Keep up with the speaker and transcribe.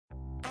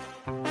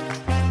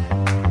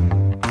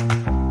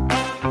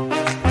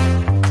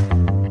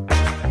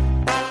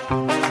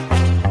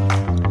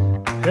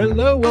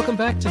Hello, welcome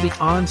back to the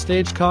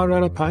OnStage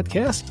Colorado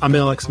Podcast. I'm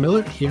Alex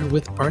Miller here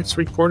with arts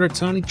reporter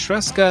Toni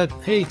Tresca.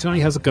 Hey, Toni,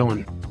 how's it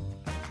going?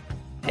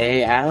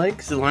 Hey,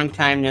 Alex. A long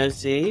time no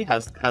see.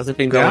 How's it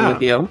been going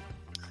with you?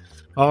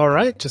 All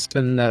right. Just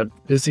been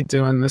busy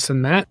doing this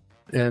and that.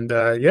 And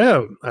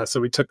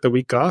so we took the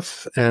week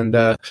off. And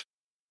did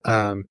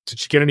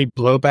you get any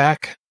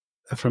blowback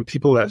from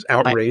people that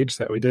outraged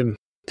that we didn't?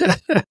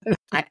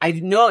 I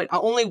know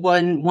only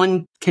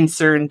one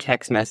concerned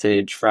text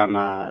message from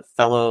a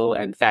fellow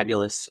and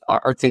fabulous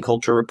arts and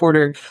culture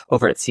reporter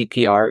over at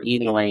CPR,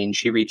 Eden Lane.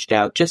 She reached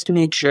out just to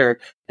make sure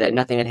that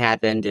nothing had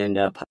happened and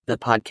the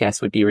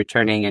podcast would be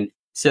returning. And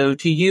so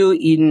to you,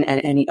 Eden,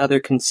 and any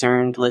other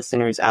concerned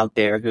listeners out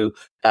there who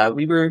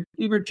we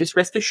were just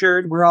rest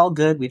assured we're all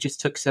good. We just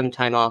took some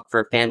time off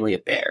for family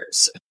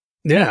affairs.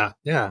 Yeah.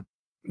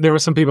 There were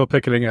some people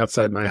picketing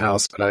outside my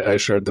house, but I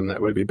assured them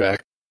that we'd be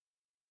back.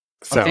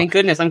 So. Oh, thank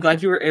goodness. I'm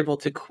glad you were able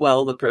to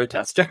quell the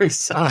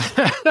protesters.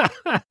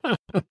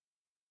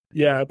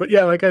 Yeah, but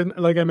yeah, like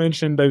I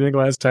mentioned, I think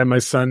last time, my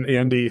son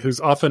Andy, who's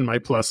often my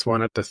plus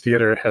one at the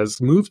theater,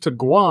 has moved to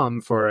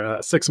Guam for a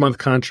 6-month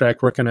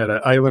contract working at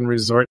an island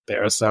resort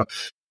there. So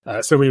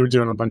we were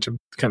doing a bunch of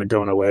kind of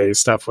going away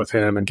stuff with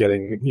him and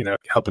getting,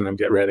 helping him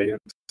get ready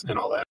and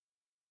all that.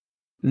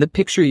 The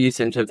picture you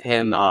sent of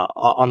him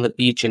on the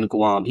beach in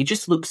Guam, he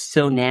just looks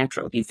so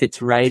natural. He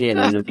fits right in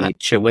on the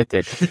beach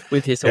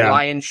with his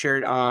Hawaiian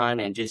shirt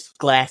on and just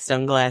glass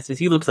sunglasses.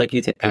 He looks like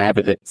he's gonna have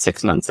it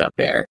 6 months up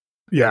there.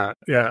 Yeah.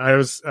 I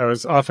was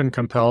often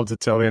compelled to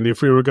tell Andy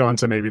if we were going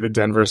to maybe the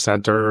Denver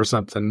Center or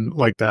something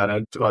like that,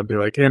 I'd be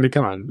like, Andy,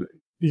 come on,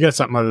 you got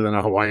something other than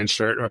a Hawaiian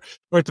shirt, or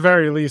at the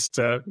very least,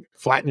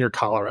 flatten your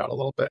collar out a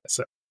little bit.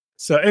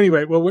 So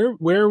anyway, well,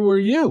 where were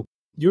you?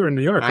 You were in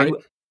New York, right?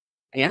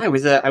 Yeah, I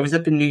was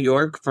up in New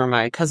York for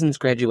my cousin's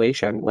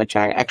graduation, which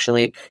I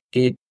actually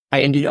did.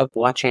 I ended up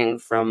watching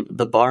from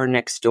the bar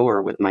next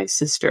door with my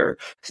sister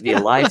via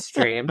live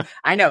stream.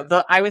 I know.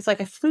 I was like,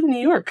 I flew to New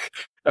York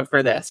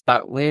for this,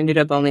 but we ended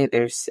up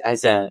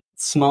as a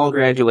small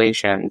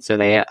graduation, so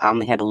they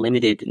only had a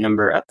limited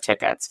number of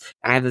tickets.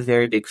 I have a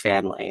very big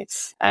family,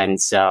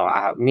 and so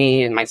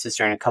me and my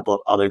sister and a couple of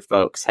other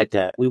folks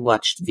we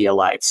watched via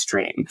live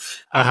stream.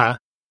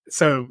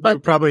 So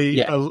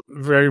probably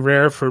very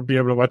rare for being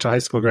able to watch a high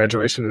school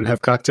graduation and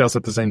have cocktails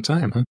at the same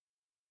time, huh?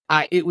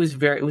 It was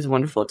a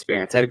wonderful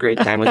experience. I had a great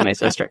time with my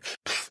sister.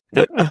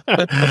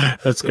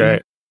 That's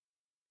great.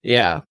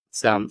 Yeah.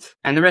 So,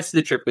 and the rest of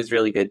the trip was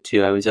really good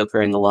too. I was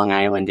over in the Long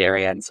Island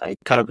area, and so I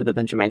caught up with a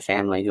bunch of my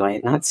family who I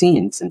had not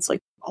seen since a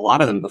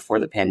lot of them before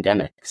the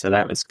pandemic. So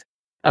that was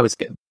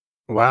good.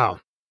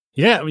 Wow.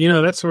 Yeah.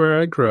 That's where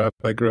I grew up.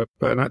 I grew up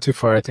not too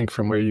far, I think,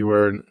 from where you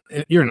were.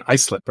 You're in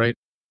Islip, right?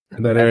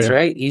 That area. That's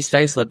right, East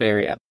Islip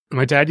area.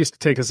 My dad used to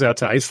take us out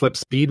to Islip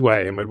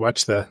Speedway and would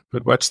watch the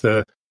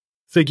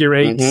figure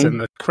eights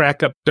and the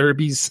crack up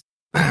derbies.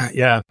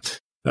 Yeah,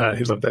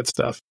 he loved that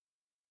stuff.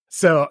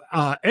 So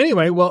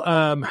anyway, well,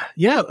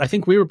 I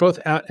think we were both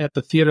out at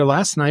the theater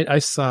last night. I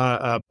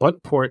saw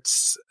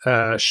Buntport's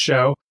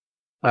show.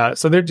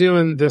 So they're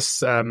doing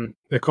this.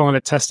 They're calling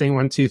it Testing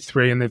 1, 2,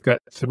 3, and they've got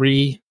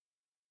 3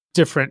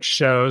 different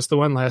shows. The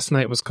one last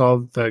night was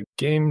called the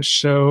Game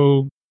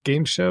Show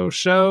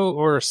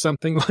or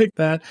something like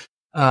that.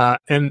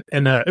 And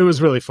it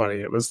was really funny.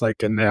 It was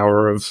like an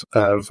hour of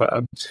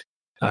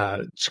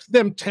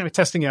them kind of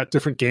testing out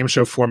different game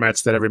show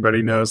formats that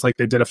everybody knows. Like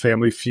they did a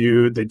Family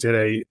Feud, they did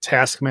a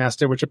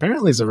Taskmaster, which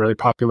apparently is a really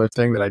popular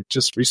thing that I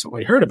just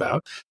recently heard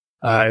about.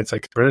 It's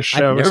like a British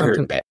show or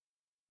something.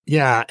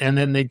 Yeah, and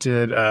then they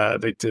did a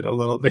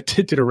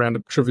round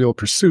of Trivial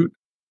Pursuit.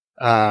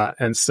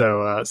 And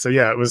so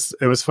it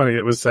was funny.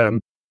 It was a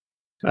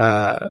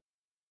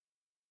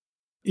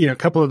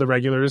couple of the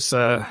regulars,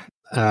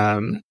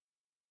 Aaron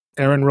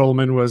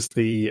Rollman was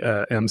the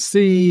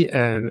MC,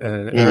 and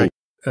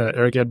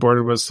Eric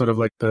Edborder was sort of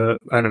like the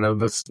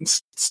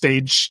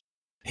stage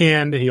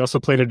hand. He also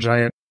played a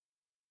giant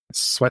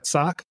sweat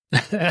sock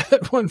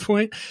at one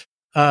point.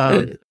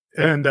 And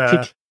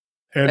that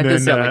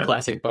does sound like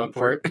classic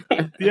Buntport.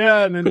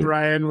 Yeah, and then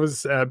Brian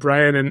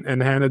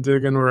and Hannah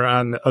Dugan were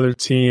on the other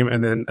team,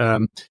 and then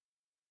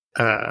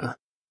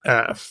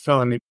a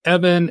fellow named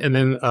Evan, and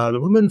then the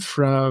woman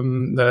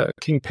from the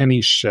King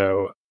Penny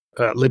show,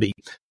 Libby,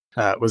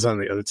 was on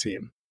the other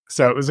team.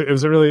 So it was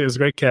a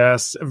great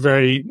cast,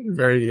 very,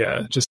 very,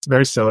 just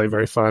very silly,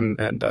 very fun,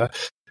 and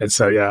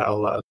so yeah,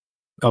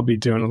 I'll be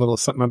doing a little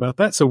something about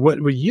that. So what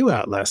were you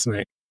out last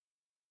night?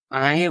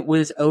 I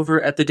was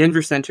over at the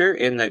Denver Center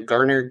in the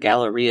Garner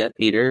Galleria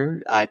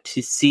Theater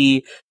to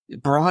see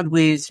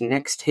Broadway's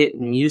next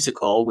hit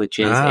musical, which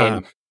is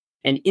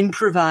an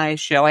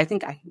improvised show. I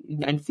think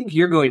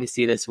you're going to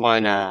see this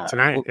one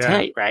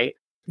tonight, right?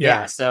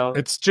 Yeah. So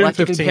it's June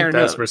 15th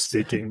as we're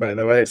speaking, by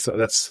the way. So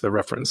that's the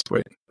reference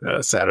point.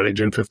 Saturday,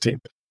 June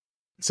 15th.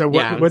 So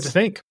what'd you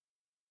think?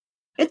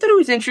 I thought it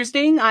was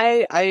interesting.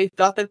 I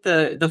thought that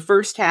the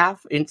first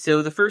half, and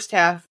so the first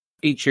half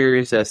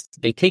features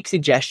they take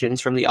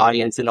suggestions from the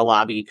audience in the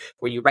lobby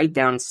where you write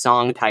down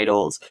song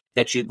titles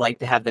that you'd like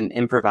to have them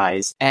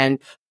improvise. And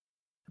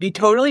be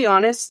totally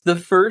honest, the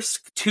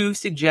first two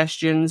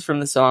suggestions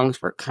from the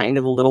songs were kind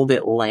of a little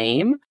bit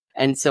lame.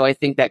 And so I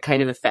think that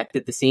kind of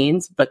affected the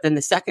scenes. But then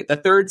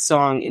the third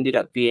song ended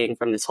up being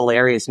from this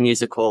hilarious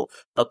musical,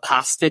 The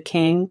Pasta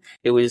King.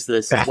 It was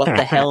this, what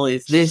the hell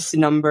is this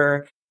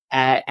number?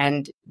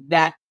 And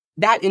that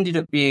ended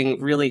up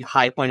being really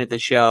high point of the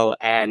show.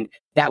 And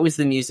that was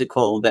the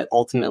musical that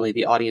ultimately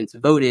the audience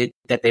voted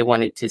that they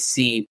wanted to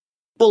see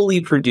fully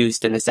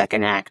produced in the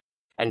second act.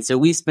 And so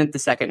we spent the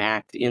second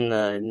act in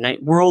the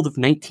world of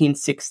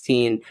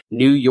 1916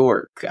 New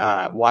York,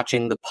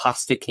 watching the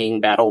Pasta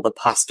King battle the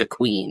Pasta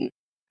Queen.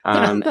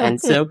 And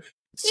so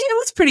it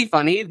was pretty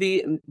funny.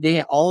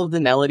 All of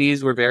the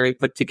melodies were very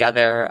put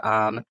together.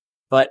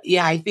 But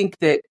yeah, I think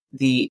that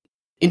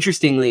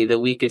interestingly, the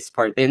weakest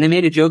part, and they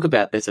made a joke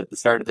about this at the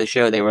start of the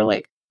show. They were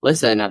like,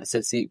 listen,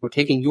 since we're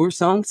taking your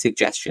song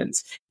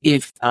suggestions,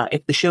 if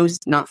the show's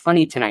not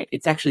funny tonight,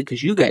 it's actually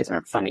because you guys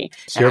aren't funny.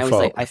 It's your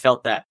fault. Like, I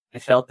felt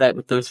that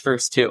with those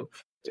first two.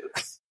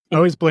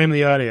 Always blame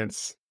the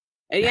audience.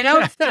 You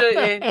know,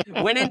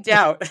 when in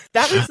doubt,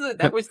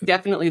 that was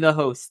definitely the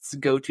host's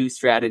go-to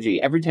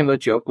strategy. Every time a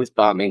joke was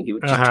bombing, he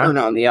would just turn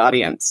on the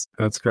audience.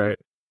 That's great.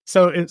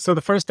 So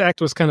the first act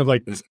was kind of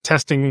like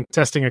testing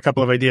a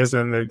couple of ideas,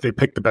 and they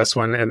picked the best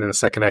one, and then the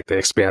second act they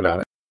expand on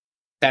it.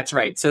 That's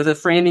right. So the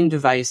framing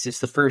device is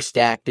the first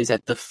act is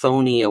at the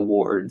Phony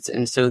Awards,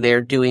 and so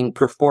they're doing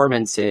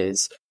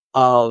performances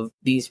of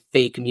these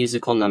fake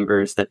musical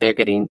numbers that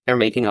they're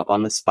making up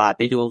on the spot.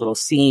 They do a little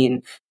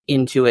scene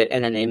into it,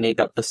 and then they make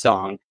up the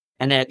song.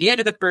 And then at the end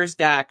of the first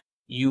act,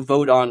 you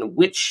vote on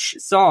which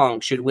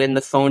song should win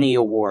the Phony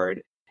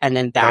Award, and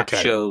then that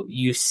show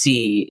you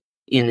see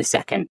in the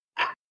second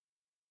act.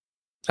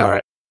 All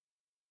right.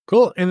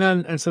 Cool.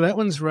 And so that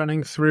one's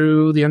running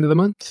through the end of the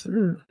month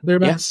or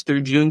thereabouts? Yes,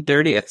 through June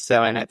 30th.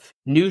 So, and a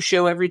new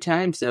show every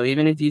time. So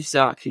even if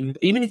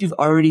you've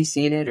already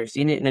seen it or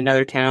seen it in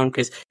another town,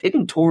 because they've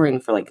been touring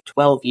for like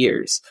 12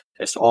 years,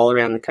 just all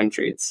around the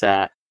country. It's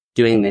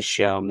doing this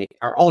show,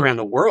 or all around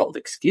the world,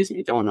 excuse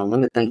me. Don't want to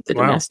limit them to the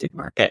domestic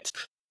market.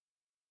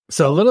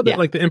 So a little bit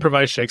like the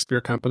Improvised Shakespeare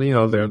Company,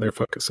 their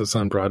focus is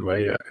on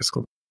Broadway. Yeah, it's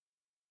cool.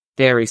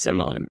 Very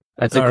similar.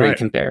 That's a great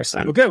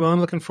comparison. Okay, well, I'm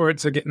looking forward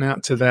to getting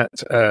out to that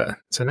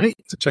tonight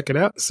to check it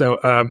out. So,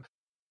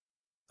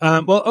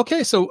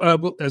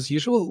 as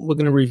usual, we're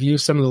going to review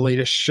some of the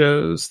latest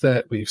shows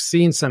that we've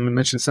seen. I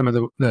mentioned some of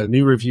the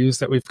new reviews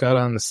that we've got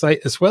on the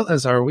site, as well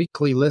as our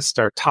weekly list,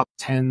 our top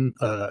 10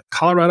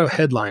 Colorado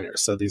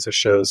headliners. So these are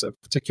shows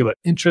of particular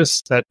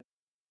interest that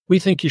we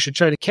think you should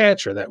try to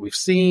catch, or that we've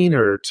seen,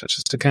 or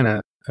just to kind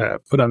of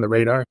put on the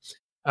radar.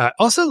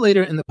 Also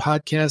later in the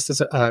podcast is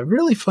a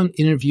really fun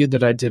interview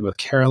that I did with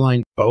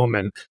Caroline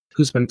Bowman,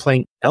 who's been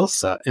playing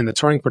Elsa in the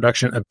touring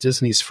production of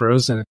Disney's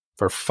Frozen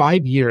for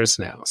 5 years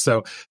now.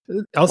 So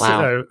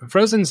Elsa,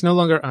 Frozen's no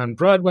longer on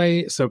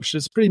Broadway, so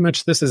she's pretty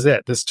much, this is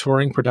it. This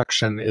touring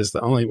production is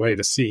the only way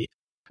to see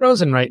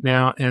Frozen right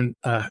now.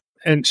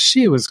 And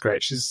she was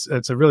great.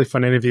 It's a really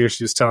fun interview.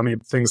 She was telling me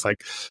things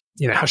like,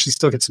 how she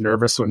still gets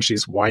nervous when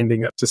she's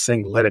winding up to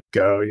sing Let It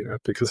Go,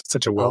 because it's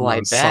such a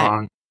well-known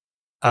song.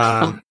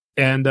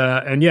 And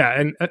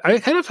I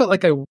kind of felt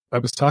like I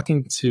was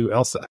talking to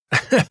Elsa.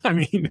 I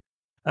mean,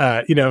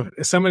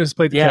 someone who's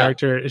played the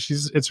character,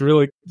 she's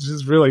really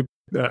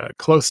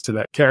close to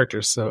that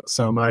character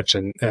so much,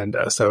 and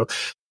so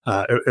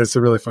it's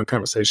a really fun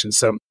conversation.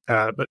 So,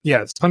 but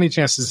yeah, it's plenty of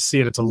chances to see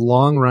it. It's a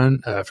long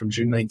run from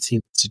June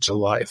 19th to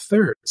July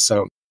 3rd.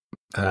 So,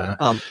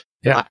 I'm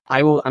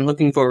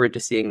looking forward to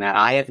seeing that.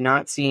 I've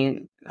not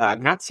seen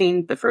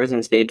the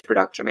Frozen stage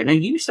production. I know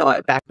you saw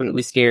it back when it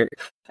was here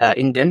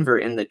in Denver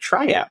in the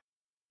tryout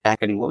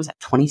back in, what was that,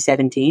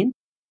 2017?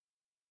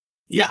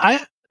 Yeah,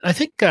 I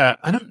think I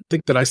don't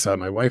think that I saw it.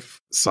 My wife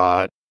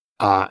saw it,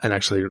 and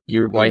actually,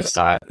 your wife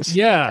saw it.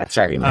 Yeah, that's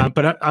right.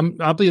 But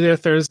I'll be there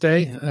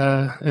Thursday,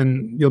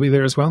 and you'll be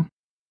there as well.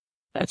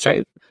 That's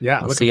right. Yeah,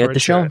 I'll see you at the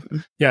show.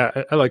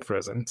 Yeah, I like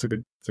Frozen. It's a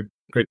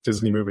great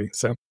Disney movie.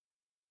 So.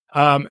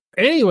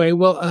 Anyway,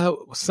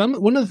 well,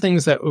 one of the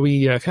things that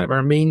we kind of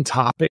our main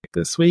topic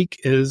this week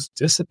is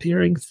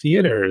disappearing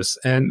theaters,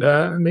 and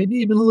maybe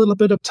even a little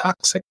bit of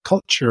toxic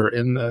culture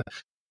in the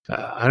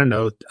I don't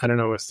know,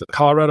 it's the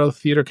Colorado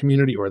theater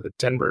community or the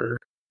Denver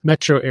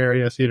metro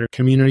area theater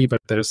community,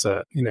 but there's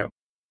I don't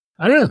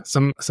know,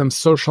 some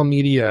social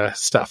media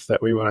stuff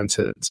that we wanted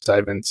to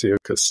dive into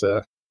because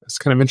it's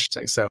kind of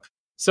interesting. So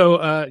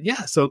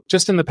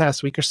just in the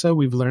past week or so,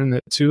 we've learned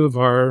that two of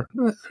our,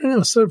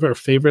 sort of our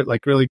favorite,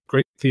 like really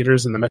great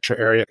theaters in the metro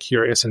area,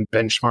 Curious and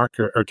Benchmark,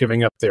 are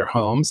giving up their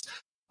homes.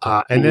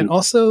 And then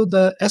also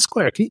the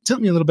Esquire. Can you tell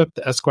me a little bit about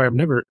the Esquire? I've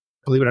never,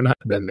 believe it or not,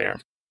 been there.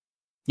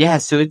 Yeah,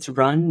 so it's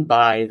run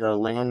by the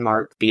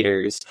Landmark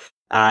Theaters.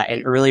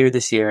 And earlier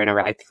this year,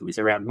 I think it was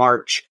around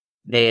March,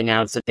 they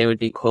announced that they would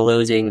be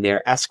closing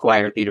their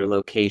Esquire Theater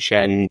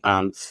location,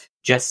 and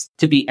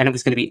it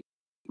was going to be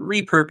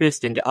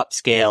repurposed into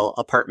upscale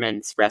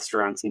apartments,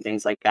 restaurants, and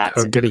things like that.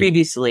 Oh, so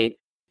previously,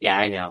 yeah,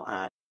 I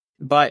know.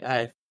 But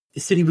the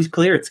city was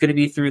clear. It's going to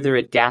be through their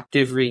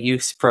adaptive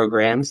reuse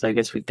program. So I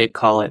guess they'd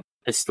call it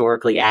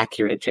historically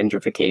accurate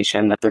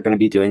gentrification that they're going to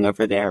be doing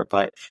over there.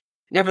 But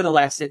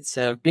nevertheless, it's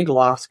a big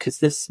loss because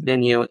this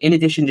venue, in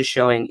addition to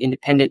showing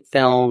independent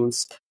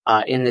films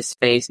in this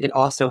space, it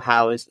also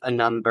housed a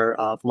number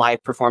of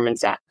live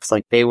performance acts.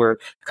 Like they were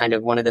kind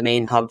of one of the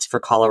main hubs for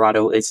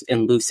Colorado is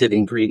Elusive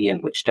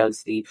Ingredient, which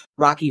does the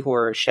Rocky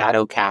Horror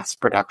Shadowcast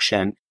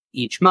production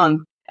each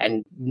month.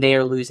 And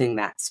they're losing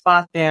that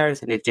spot there.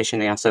 In addition,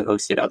 they also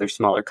hosted other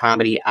smaller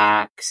comedy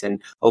acts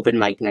and open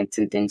mic nights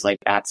and things like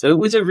that. So it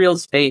was a real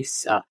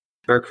space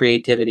for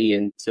creativity.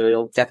 And so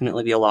it'll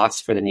definitely be a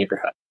loss for the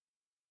neighborhood.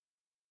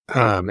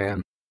 Oh,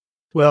 man.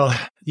 Well,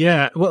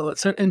 yeah. Well,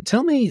 so, and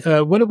tell me,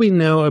 what do we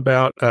know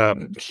about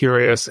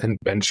Curious and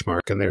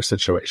Benchmark and their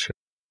situation?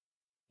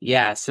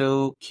 Yeah,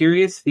 so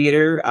Curious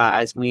Theater,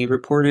 as we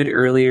reported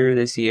earlier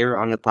this year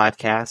on the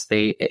podcast,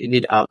 they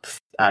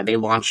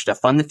launched a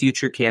Fund the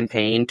Future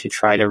campaign to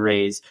try to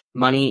raise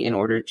money in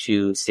order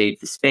to save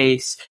the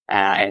space,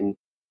 and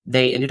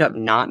they ended up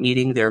not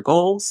meeting their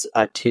goals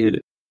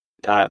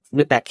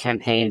with that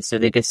campaign. So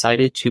they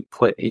decided to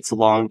put its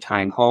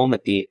longtime home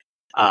at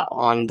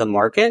on the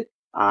market,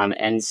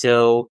 and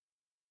so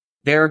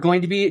they're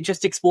going to be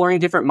just exploring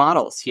different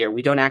models here.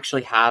 We don't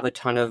actually have a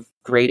ton of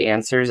great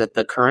answers at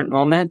the current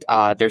moment.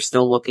 They're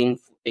still looking.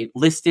 They've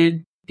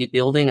listed the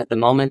building at the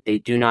moment.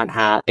 They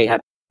have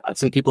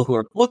some people who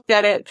have looked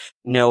at it.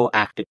 No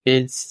active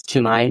bids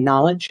to my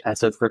knowledge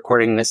as of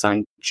recording this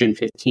on June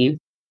 15th.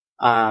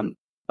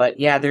 But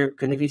yeah, they're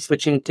going to be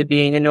switching to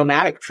being a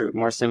nomadic troupe,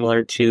 more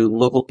similar to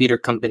Local Theater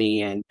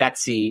Company and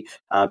Betsy,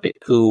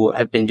 who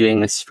have been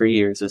doing this for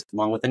years,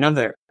 along with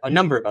a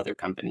number of other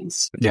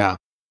companies. Yeah.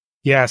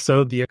 Yeah,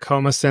 so the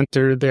Acoma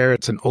Center there,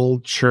 it's an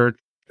old church,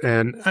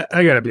 and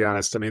I got to be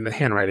honest, I mean, the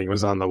handwriting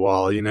was on the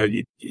wall, you know,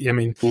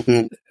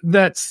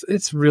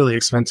 it's really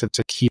expensive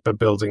to keep a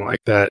building like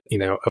that, you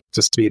know, up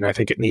to speed, and I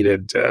think it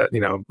needed,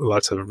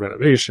 lots of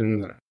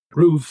renovation,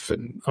 roof,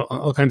 and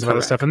all kinds of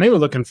other stuff, and they were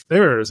looking for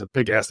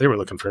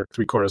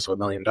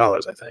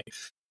 $750,000, I think.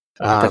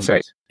 That's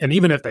right. And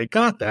even if they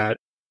got that,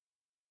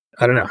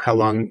 I don't know, how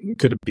long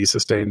could it be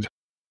sustained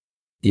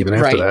even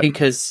after that? Right,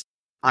 because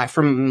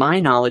from my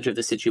knowledge of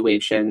the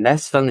situation,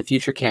 this Fund the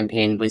Future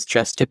campaign was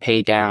just to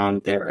pay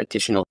down their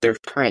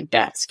current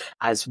debts,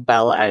 as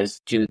well as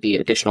do the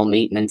additional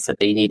maintenance that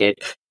they needed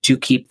to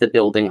keep the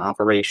building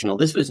operational.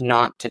 This was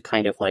not to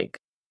kind of like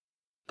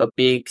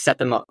set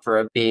them up for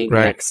a big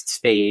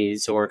next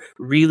phase or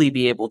really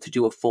be able to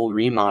do a full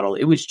remodel.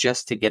 It was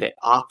just to get it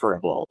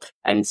operable.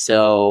 And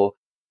so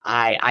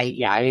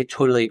I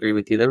totally agree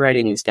with you. The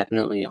writing is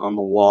definitely on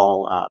the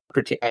wall.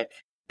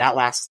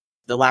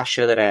 The last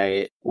show that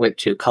I went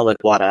to,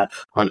 Kalawada,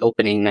 on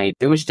opening night,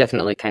 there was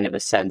definitely kind of a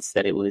sense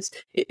that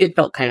it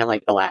felt kind of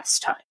like the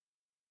last time.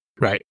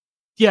 Right.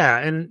 Yeah,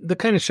 and the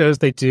kind of shows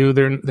they do,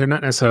 they're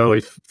not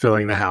necessarily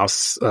filling the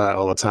house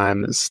all the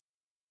time.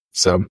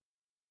 So.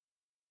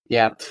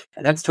 Yeah,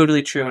 that's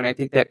totally true, and I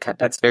think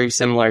that's very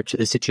similar to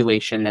the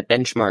situation that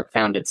Benchmark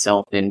found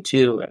itself in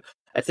too.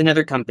 That's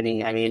another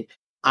company. I mean,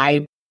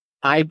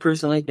 I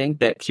personally think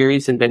that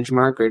Curious and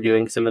Benchmark are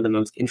doing some of the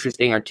most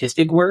interesting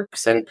artistic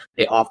works, and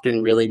they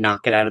often really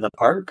knock it out of the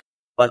park.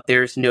 But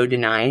there's no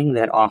denying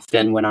that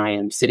often when I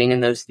am sitting in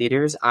those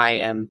theaters, I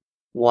am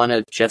one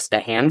of just a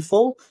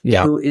handful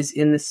who is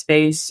in the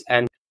space.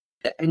 And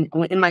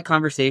in my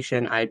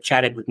conversation, I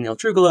chatted with Neil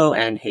Trugolo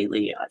and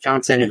Haley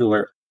Johnson, who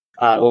are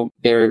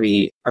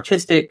very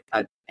artistic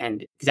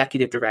and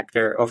executive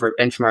director over at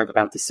Benchmark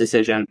about this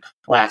decision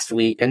last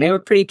week, and they were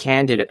pretty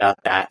candid about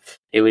that.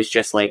 It was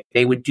just like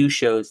they would do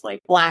shows like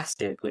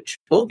Blasted, which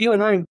both you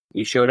and I,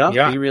 we showed up.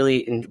 Yeah. We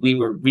really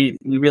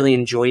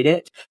enjoyed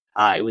it.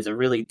 It was a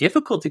really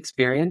difficult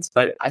experience,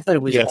 but I thought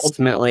it was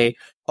ultimately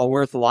a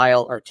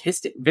worthwhile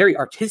very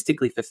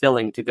artistically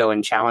fulfilling to go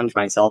and challenge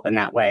myself in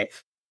that way.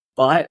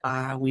 But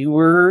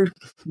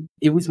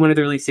it was one of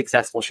the really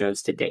successful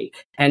shows to date.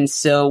 And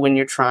so when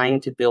you're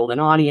trying to build an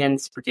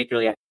audience,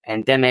 particularly at the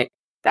pandemic,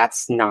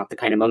 that's not the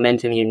kind of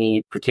momentum you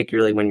need,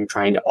 particularly when you're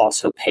trying to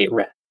also pay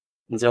rent.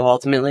 And so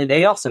ultimately,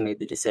 they also made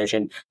the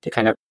decision to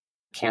kind of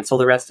cancel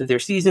the rest of their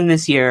season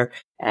this year.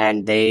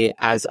 And they,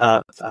 as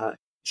of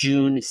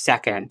June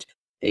 2nd,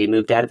 they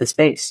moved out of the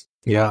space.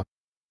 Yeah.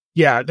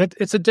 Yeah,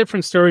 it's a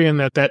different story in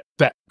that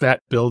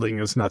building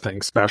is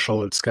nothing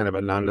special. It's kind of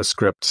a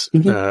nondescript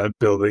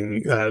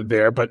building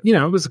there, but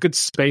it was a good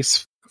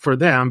space for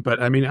them.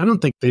 But I mean, I don't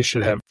think they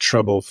should have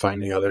trouble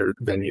finding other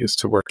venues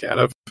to work out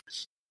of.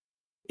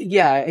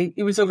 Yeah,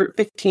 it was over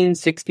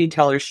 1560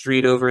 Teller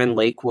Street over in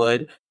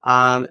Lakewood.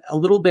 A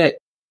little bit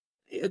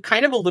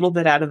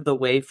out of the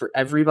way for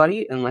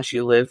everybody, unless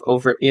you live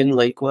over in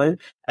Lakewood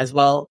as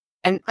well.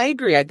 And I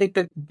agree. I think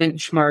that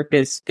Benchmark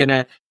is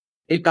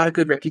they've got a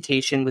good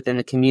reputation within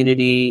the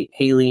community.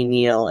 Haley,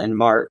 Neil, and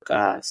Mark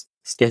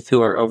Stith,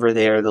 who are over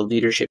there, the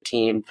leadership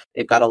team,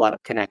 they've got a lot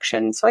of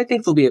connections. So I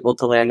think they'll be able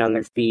to land on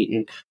their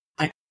feet. And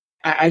I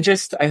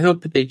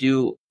hope that they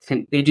do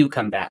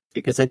come back,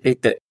 because I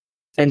think that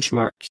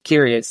Benchmark,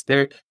 Curious,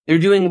 they're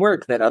doing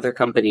work that other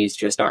companies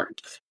just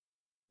aren't.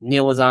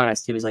 Neil was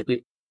honest. He was like,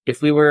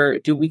 if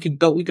we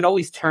could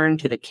always turn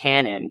to the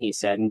canon, he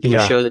said, and do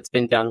a show that's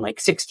been done like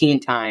 16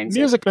 times.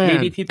 Music Man.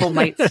 Maybe people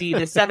might see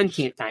the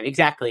 17th time.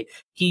 Exactly.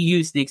 He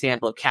used the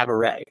example of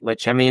Cabaret,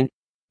 which, I mean,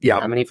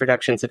 how many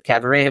productions of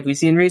Cabaret have we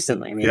seen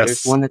recently? I mean,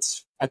 there's one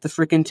that's at the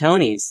freaking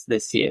Tonys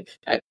this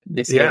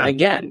year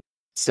again.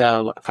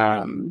 So,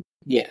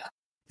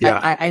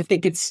 I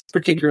think it's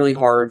particularly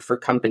hard for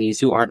companies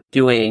who aren't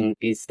doing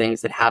these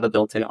things that have a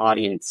built-in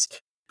audience,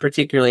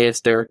 particularly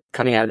as they're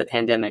coming out of the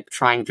pandemic,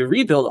 trying to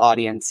rebuild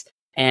audience,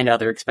 and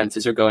other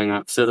expenses are going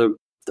up. So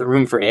the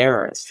room for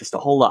error is just a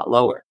whole lot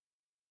lower.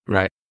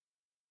 Right.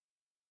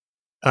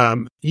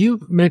 You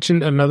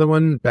mentioned another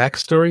one,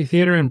 Backstory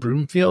Theater in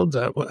Broomfield.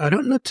 I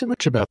don't know too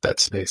much about that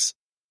space.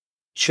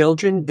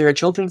 They're a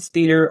children's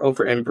theater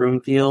over in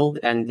Broomfield,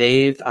 and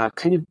they've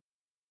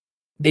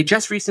they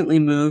just recently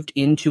moved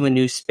into a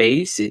new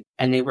space,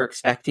 and they were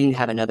expecting to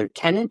have another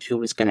tenant who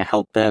was going to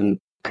help them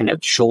kind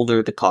of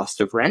shoulder the cost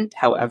of rent.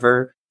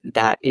 However,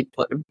 that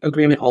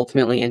agreement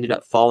ultimately ended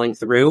up falling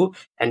through,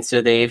 and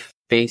so they've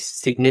faced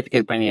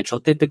significant financial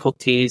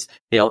difficulties.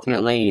 Their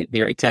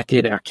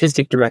executive and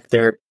artistic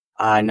director,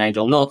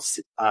 Nigel Nultz,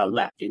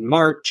 left in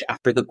March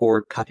after the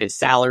board cut his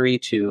salary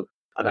to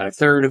about a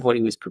third of what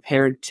he was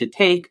prepared to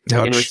take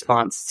in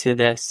response to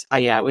this.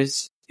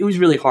 It was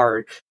really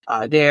hard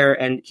there,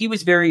 and he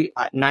was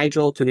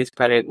Nigel, to his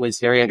credit, was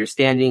very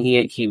understanding.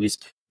 He was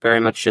very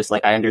much just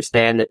like, I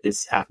understand that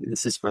this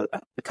is for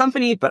the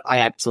company, but I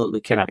absolutely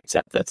cannot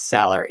accept that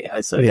salary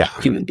as a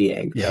human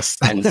being. Yes.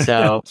 And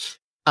so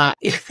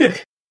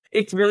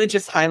it really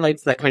just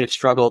highlights that kind of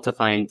struggle to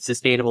find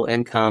sustainable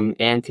income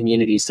and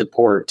community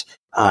support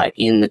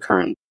in the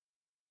current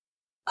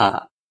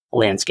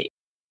landscape.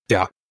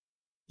 Yeah.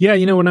 Yeah,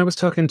 when I was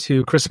talking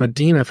to Chris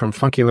Medina from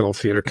Funky Little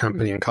Theater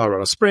Company in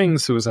Colorado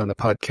Springs, who was on the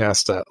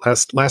podcast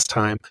last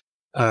time,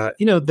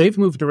 they've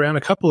moved around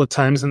a couple of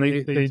times, and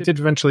they did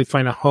eventually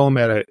find a home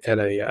at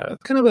a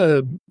kind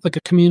of a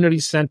community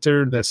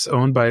center that's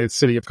owned by the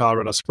city of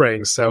Colorado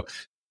Springs. So,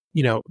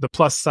 the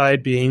plus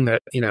side being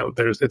that,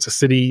 it's a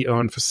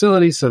city-owned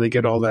facility, so they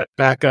get all that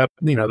backup.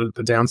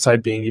 The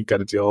downside being you've got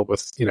to deal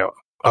with,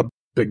 a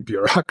big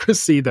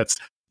bureaucracy that's,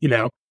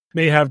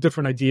 may have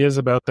different ideas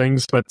about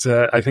things, but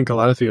I think a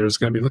lot of theaters are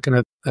going to be looking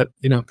at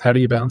how do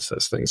you balance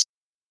those things?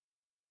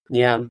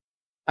 Yeah.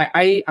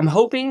 I'm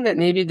hoping that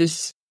maybe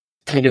this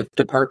kind of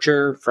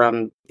departure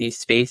from these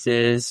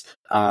spaces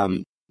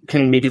can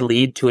maybe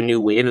lead to a new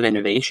wave of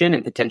innovation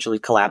and potentially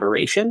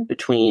collaboration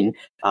between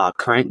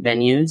current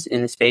venues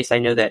in the space. I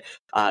know that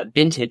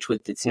Vintage,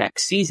 with its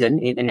next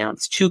season, it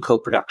announced 2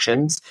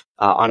 co-productions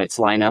on its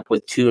lineup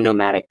with 2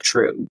 nomadic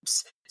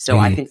troupes. So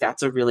I think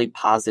that's a really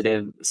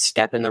positive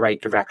step in the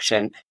right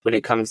direction when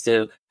it comes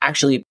to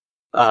actually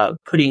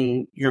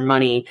putting your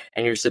money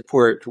and your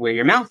support where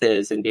your mouth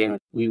is and being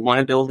like, we want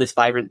to build this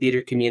vibrant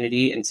theater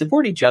community and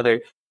support each other.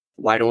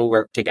 Why don't we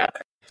work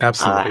together?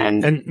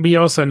 Absolutely. And we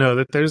also know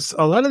that there's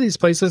a lot of these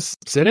places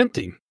sit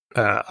empty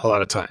a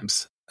lot of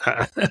times.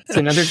 It's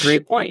another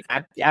great point.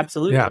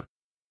 Absolutely. Yeah.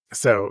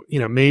 So,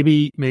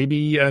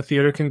 maybe a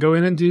theater can go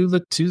in and do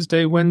the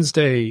Tuesday,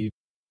 Wednesday,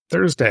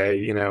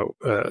 Thursday,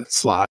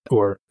 slot,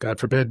 or God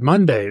forbid,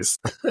 Mondays.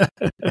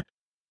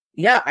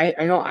 Yeah,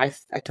 I know. I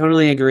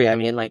totally agree. I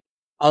mean, like,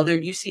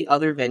 you see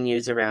other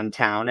venues around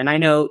town, and I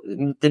know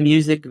the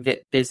music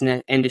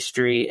business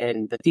industry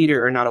and the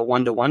theater are not a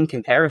one-to-one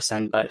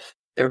comparison, but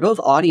they're both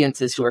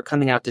audiences who are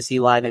coming out to see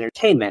live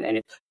entertainment.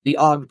 And the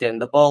Ogden,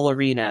 the Ball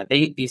Arena,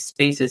 these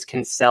spaces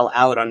can sell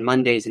out on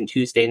Mondays and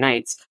Tuesday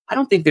nights. I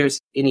don't think there's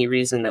any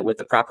reason that with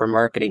the proper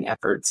marketing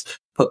efforts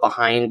put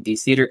behind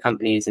these theater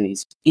companies and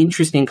these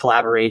interesting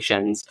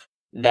collaborations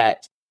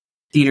that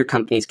theater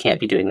companies can't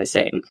be doing the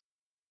same.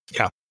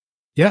 Yeah.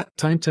 Yeah.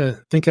 Time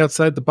to think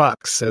outside the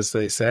box, as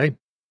they say.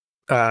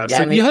 You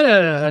had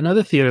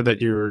another theater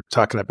that you were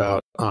talking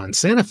about on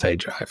Santa Fe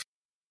Drive.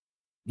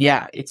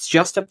 Yeah, it's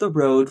just up the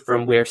road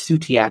from where Su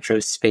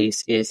Teatro's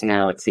space is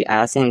now. It's the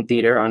Aslan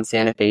Theater on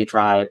Santa Fe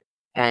Drive,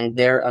 and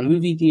they're a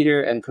movie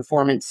theater and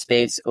performance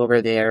space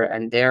over there,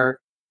 and they're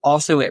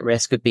also at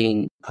risk of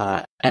being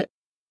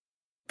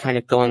kind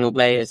of going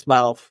away as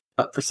well,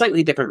 but for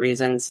slightly different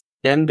reasons.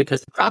 Them because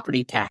the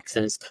property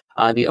taxes,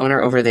 the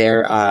owner over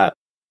there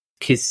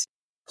is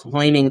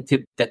claiming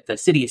that the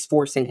city is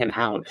forcing him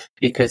out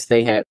because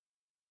they have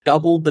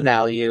doubled the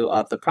value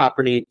of the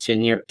property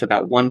to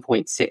about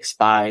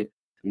 $1.65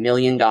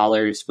 million,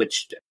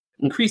 which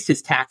increased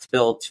his tax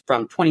bill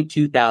from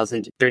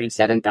 $22,000 to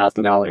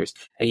 $37,000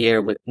 a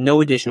year, with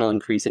no additional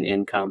increase in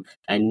income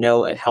and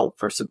no help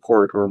for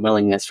support or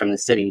willingness from the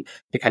city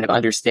to kind of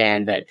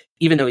understand that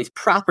even though he's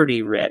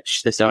property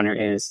rich, this owner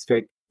is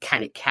very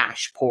kind of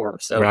cash poor.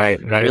 So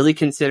really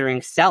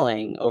considering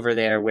selling over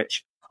there,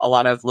 which a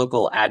lot of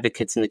local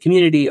advocates in the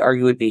community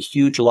argue would be a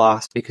huge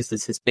loss because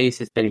this space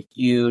has been a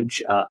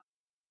huge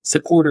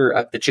supporter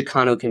of the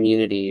Chicano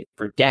community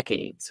for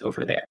decades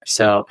over there.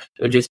 So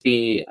it would just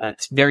be a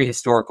very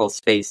historical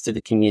space to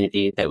the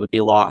community that would be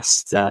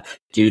lost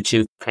due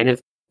to kind of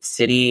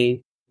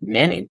city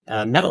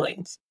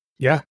meddlings.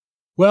 Yeah.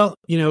 Well,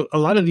 a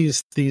lot of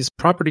these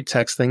property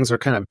tax things are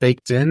kind of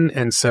baked in,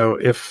 and so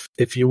if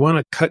you want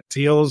to cut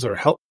deals or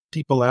help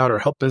people out or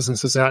help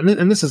businesses out,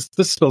 and this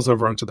spills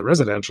over onto the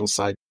residential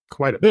side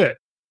quite a bit,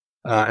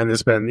 and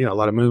there's been a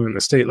lot of movement in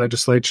the state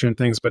legislature and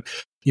things, but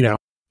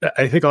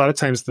I think a lot of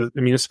times the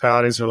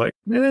municipalities are like,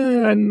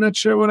 I'm not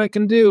sure what I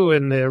can do,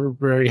 and they're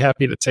very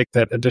happy to take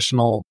that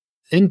additional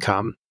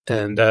income,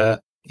 and to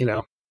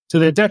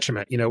their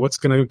detriment. What's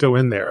going to go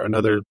in there?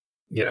 Another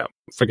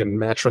friggin'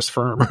 mattress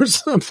firm or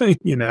something,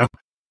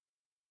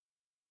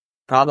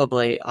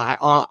 Probably.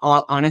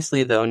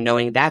 Honestly, though,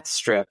 knowing that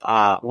strip,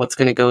 what's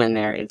going to go in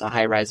there is a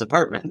high-rise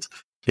apartment.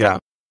 Yeah.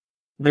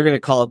 They're going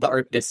to call it the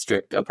Art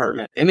District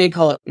apartment. They may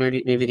call it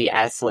maybe the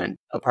Aslan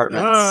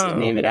Apartments,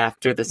 name it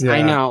after this. Yeah.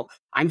 I know.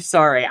 I'm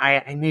sorry.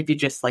 I maybe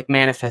just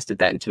manifested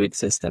that into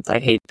existence. I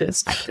hate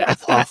this.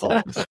 That's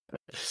awful.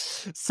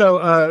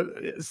 So,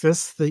 is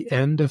this the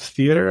end of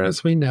theater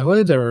as we know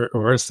it,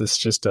 or is this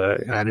just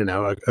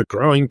a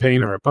growing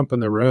pain or a bump in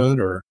the road,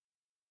 or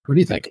what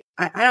do you think?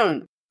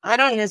 I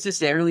don't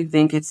necessarily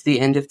think it's the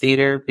end of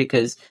theater,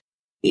 because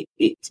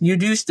you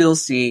do still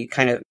see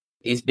kind of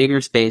these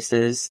bigger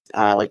spaces,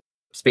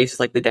 spaces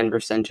like the Denver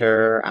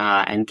Center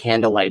and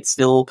Candlelight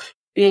still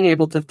being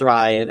able to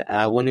thrive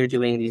when they're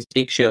doing these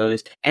big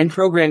shows and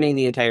programming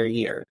the entire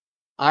year.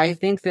 I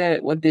think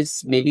that what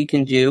this maybe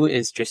can do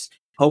is just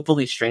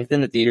hopefully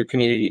strengthen the theater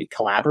community to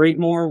collaborate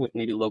more with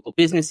maybe local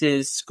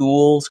businesses,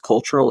 schools,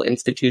 cultural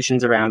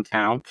institutions around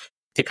town,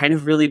 to kind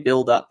of really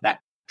build up that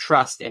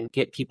trust and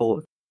get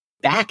people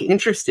back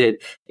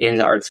interested in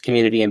the arts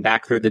community and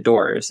back through the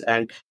doors.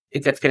 And I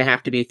think that's going to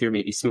have to be through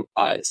maybe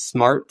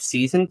smart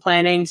season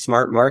planning,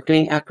 smart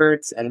marketing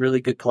efforts, and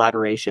really good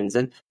collaborations.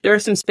 And there are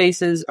some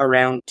spaces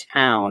around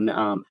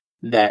town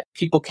that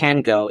people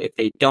can go if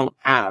they don't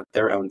have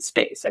their own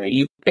space. I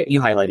mean,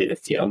 you highlighted a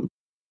few.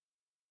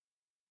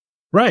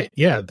 Right.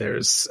 Yeah.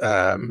 There's,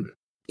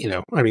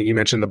 you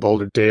mentioned the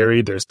Boulder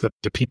Dairy. There's the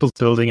People's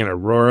Building in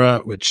Aurora,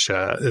 which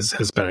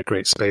has been a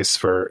great space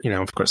for,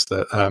 of course,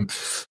 the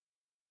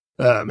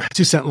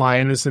 2 Cent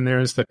Lion is in there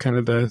as the kind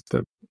of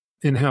the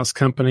in-house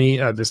company.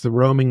 There's the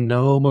Roaming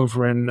Gnome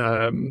over in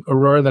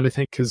Aurora that I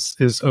think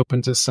is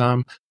open to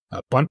some.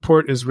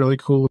 Buntport is really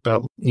cool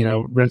about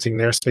renting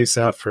their space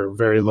out for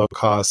very low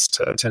cost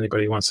to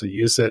anybody who wants to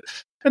use it.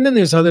 And then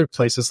there's other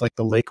places like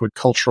the Lakewood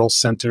Cultural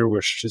Center,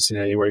 which is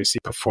where you see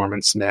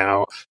Performance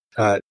Now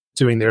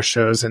doing their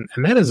shows, and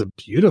that is a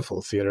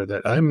beautiful theater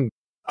that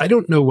I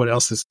don't know what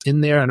else is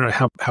in there. I don't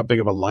know how big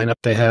of a lineup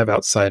they have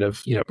outside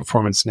of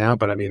Performance Now,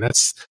 but I mean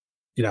that's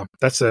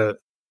a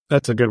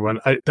good one.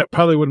 That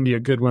probably wouldn't be a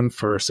good one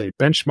for, say,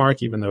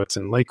 Benchmark, even though it's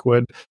in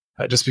Lakewood,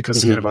 just because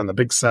it's kind of on the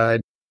big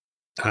side.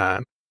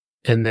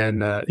 And then,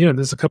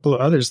 there's a couple of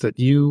others that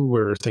you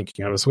were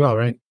thinking of as well,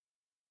 right?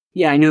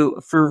 Yeah, I know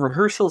for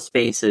rehearsal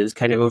spaces,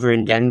 kind of over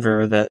in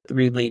Denver, the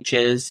Three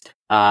Leeches,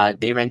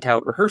 they rent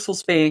out rehearsal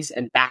space,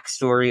 and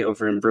Backstory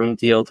over in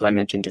Broomfield, who I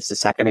mentioned just a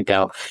second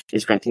ago,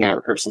 is renting out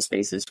rehearsal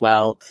space as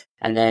well.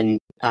 And then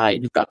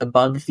you've got the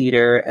Bug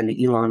Theater and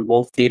the Elon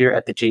Wolf Theater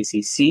at the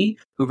JCC,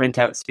 who rent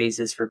out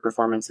spaces for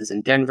performances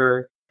in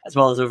Denver, as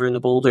well as over in the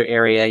Boulder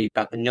area. You've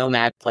got the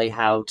Nomad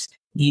Playhouse,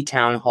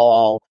 E-Town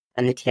Hall,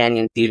 and the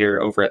Canyon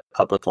Theater over at the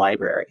Public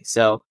Library.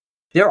 So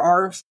there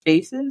are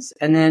spaces,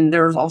 and then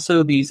there's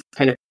also these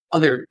kind of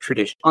other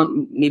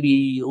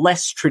maybe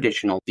less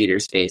traditional theater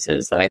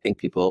spaces that I think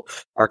people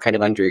are kind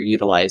of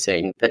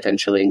underutilizing,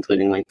 potentially,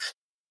 including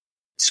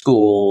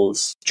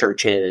schools,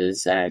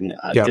 churches, and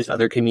just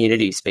other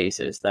community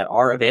spaces that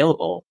are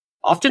available,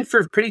 often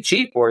for pretty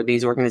cheap, or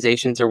these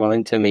organizations are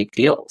willing to make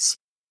deals.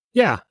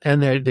 Yeah,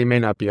 and they may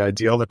not be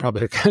ideal. They're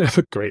probably kind of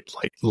a great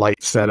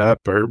light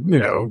setup, or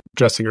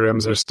dressing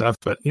rooms or stuff,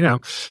 but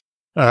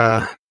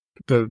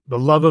the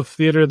love of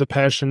theater, the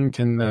passion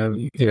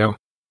can,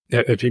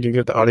 if you can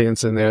get the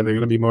audience in there, they're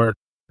going to be more,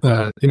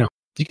 you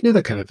can do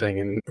that kind of thing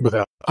and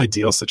without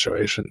ideal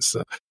situations.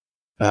 So,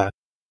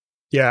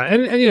 yeah.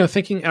 And,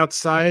 thinking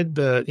outside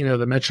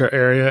the metro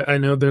area, I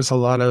know there's a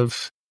lot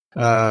of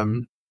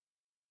the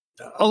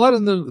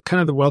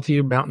kind of the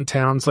wealthy mountain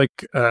towns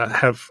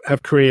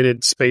have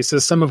created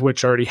spaces, some of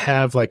which already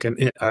have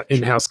an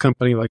in-house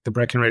company like the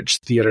Breckenridge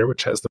Theater,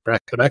 which has the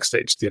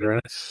Backstage Theater in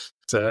it.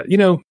 So,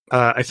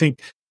 I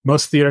think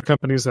most theater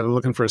companies that are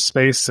looking for a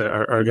space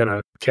are going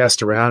to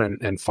cast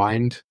around and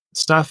find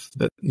stuff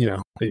that,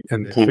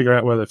 and figure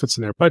out whether it fits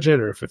in their budget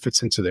or if it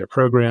fits into their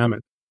program.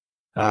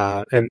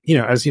 And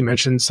as you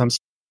mentioned, some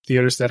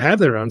theaters that have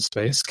their own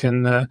space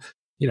can,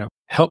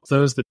 help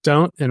those that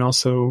don't, and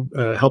also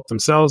help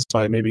themselves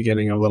by maybe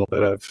getting a little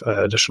bit of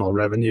additional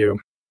revenue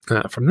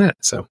from that.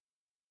 So,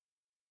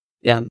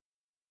 yeah,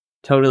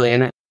 totally.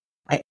 And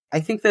I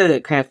think the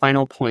kind of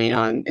final point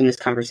in this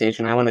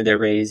conversation I wanted to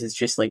raise is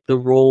just the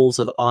roles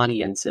of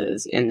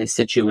audiences in this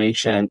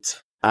situation.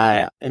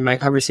 In my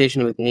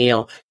conversation with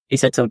Neil, he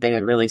said something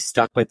that really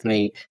stuck with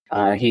me.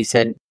 He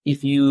said,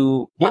 if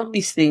you want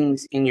these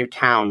things in your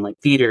town, like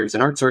theaters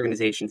and arts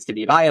organizations, to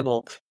be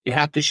viable, you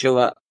have to show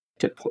up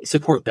to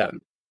support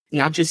them.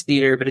 not just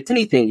theater, but it's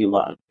anything you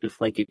love. If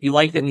you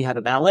like that we have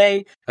a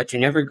ballet, but you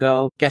never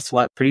go, guess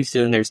what? Pretty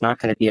soon there's not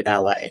going to be a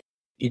ballet.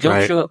 You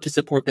don't show up to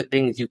support the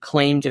things you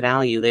claim to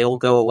value, they will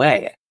go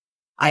away.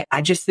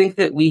 I just think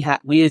that we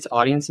as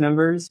audience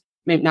members,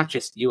 maybe not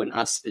just you and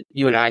us, but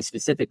you and I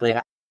specifically,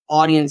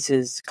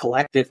 audiences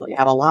collectively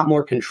have a lot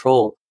more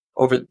control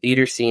over the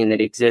theater scene that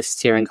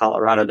exists here in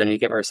Colorado than we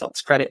give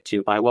ourselves credit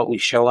to by what we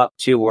show up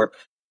to, or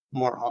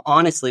more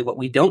honestly, what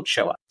we don't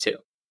show up to.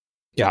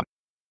 Yeah.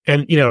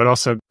 And, it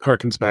also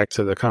harkens back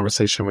to the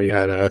conversation we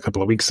had a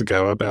couple of weeks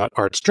ago about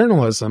arts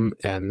journalism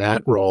and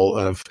that role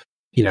of,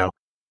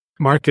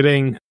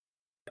 marketing,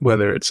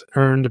 whether it's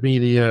earned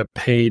media,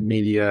 paid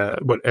media,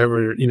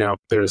 whatever,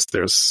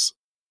 there's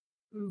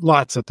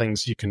lots of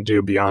things you can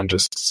do beyond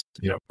just,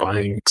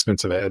 buying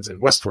expensive ads in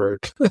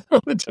Westward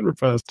or the Denver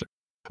Post,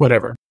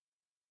 whatever.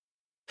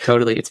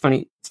 Totally. It's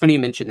funny you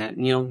mentioned that.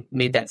 Neil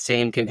made that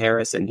same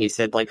comparison. He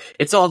said,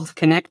 it's all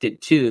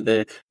connected to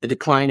the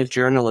decline of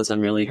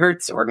journalism really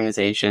hurts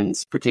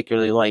organizations,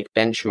 particularly like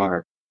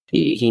Benchmark,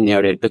 he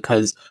noted,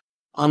 because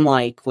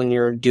unlike when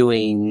you're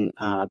doing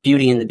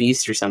Beauty and the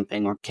Beast or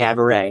something, or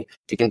Cabaret,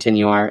 to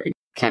continue our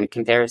kind of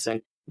comparison,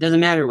 it doesn't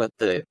matter what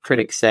the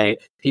critics say.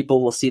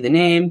 People will see the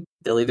name,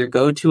 they'll either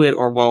go to it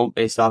or won't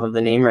based off of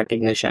the name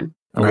recognition.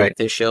 With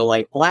the show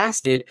like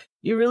Blasted,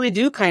 you really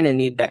do kind of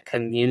need that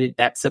community,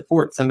 that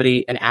support,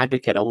 somebody, an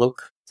advocate,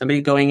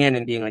 somebody going in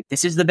and being like,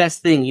 this is the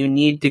best thing, you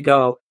need to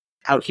go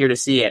out here to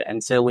see it.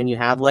 And so when you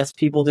have less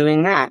people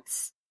doing that,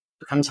 it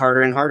becomes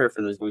harder and harder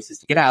for those voices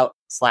to get out,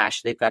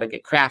 / they've got to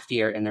get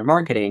craftier in their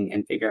marketing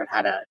and figure out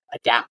how to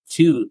adapt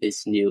to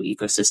this new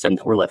ecosystem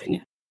that we're living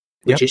in,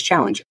 which is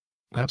challenging.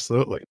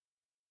 Absolutely.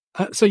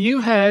 So you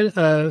had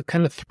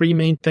kind of 3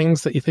 main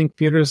things that you think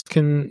theaters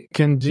can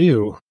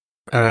do.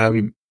 Have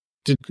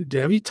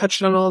you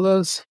touched on all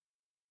those?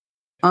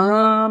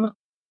 I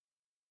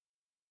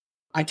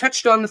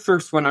touched on the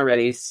first one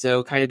already,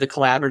 so kind of the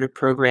collaborative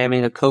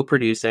programming, the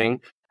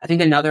co-producing. I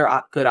think another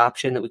good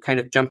option that we kind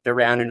of jumped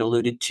around and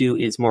alluded to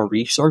is more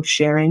resource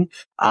sharing,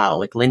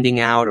 like lending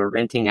out or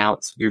renting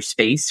out your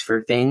space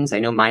for things. I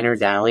know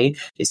Miners Alley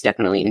is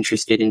definitely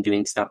interested in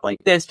doing stuff like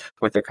this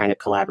with their kind of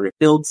collaborative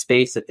build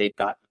space that they've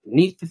got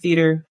underneath the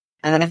theater.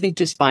 And then I think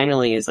just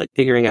finally is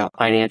figuring out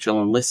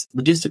financial and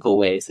logistical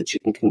ways that you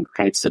can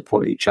kind of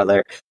support each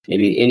other.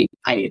 Maybe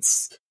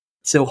it's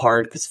so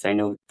hard because I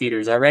know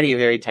theater's already a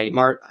very tight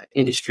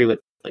industry with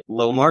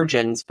low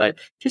margins, but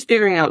just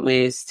figuring out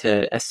ways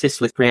to assist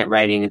with grant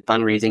writing and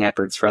fundraising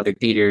efforts for other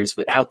theaters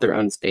without their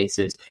own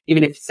spaces,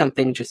 even if it's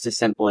something just as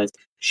simple as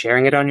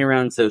sharing it on your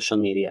own social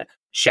media,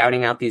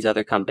 shouting out these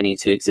other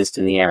companies who exist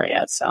in the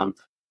area. So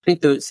I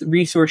think those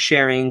resource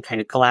sharing, kind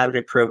of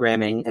collaborative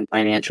programming, and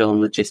financial and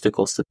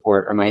logistical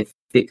support are my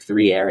big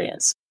 3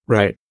 areas.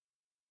 Right.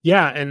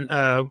 Yeah, and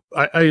I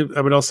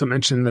would also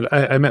mention that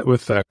I met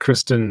with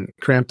Kristen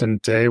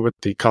Crampton Day with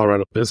the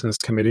Colorado Business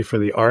Committee for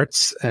the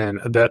Arts, and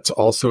that's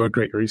also a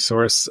great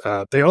resource.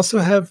 They also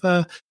have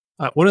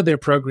one of their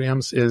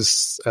programs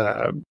is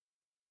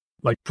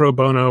pro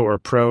bono or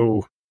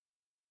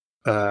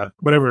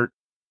whatever,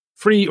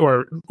 free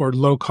or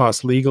low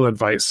cost legal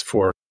advice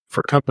for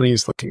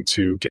companies looking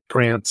to get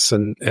grants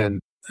and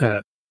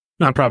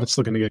nonprofits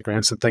looking to get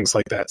grants and things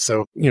like that.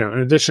 So, in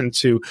addition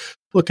to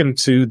looking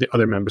to the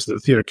other members of the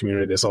theater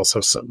community, there's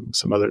also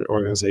some other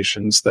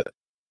organizations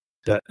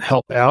that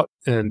help out.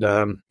 And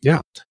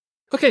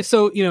okay,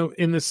 so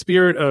in the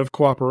spirit of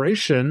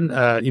cooperation,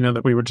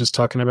 that we were just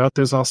talking about,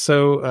 there's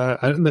also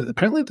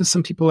apparently there's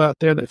some people out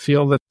there that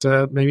feel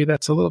that maybe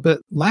that's a little bit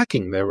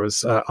lacking. There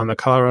was on the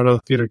Colorado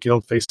Theater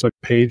Guild Facebook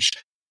page,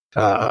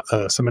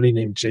 somebody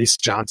named Jace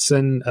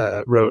Johnson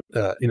wrote,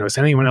 is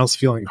anyone else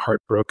feeling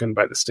heartbroken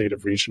by the state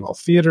of regional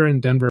theater in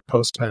Denver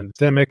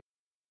post-pandemic?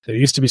 There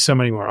used to be so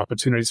many more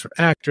opportunities for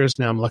actors.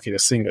 Now I'm lucky to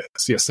see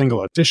a single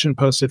audition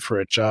posted for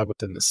a job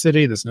within the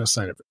city. There's no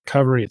sign of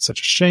recovery. It's such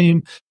a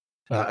shame.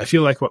 I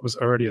feel like what was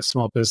already a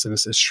small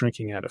business is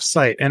shrinking out of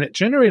sight. And it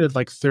generated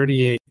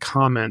 38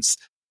 comments,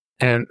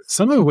 and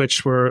some of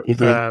which were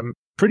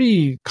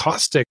pretty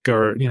caustic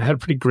or had a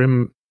pretty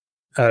grim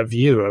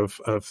view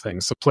of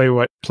things. So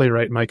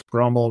playwright Mike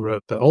Brommel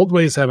wrote, "The old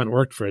ways haven't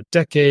worked for a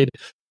decade.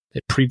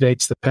 It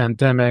predates the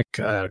pandemic.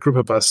 A group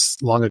of us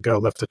long ago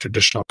left the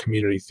traditional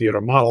community theater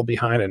model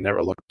behind and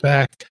never looked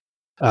back."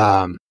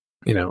 Said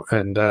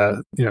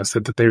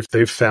that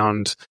they've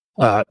found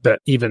that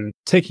even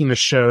taking the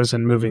shows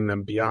and moving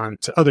them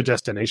beyond to other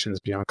destinations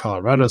beyond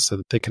Colorado so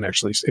that they can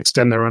actually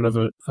extend their run of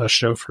a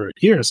show for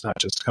years, not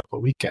just a couple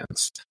of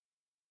weekends.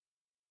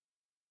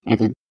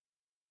 Mm-hmm.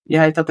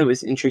 Yeah, I thought that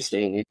was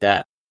interesting.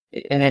 The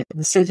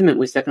sentiment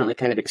was definitely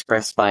kind of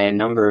expressed by a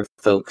number of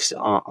folks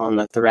on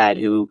the thread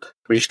who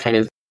were just kind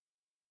of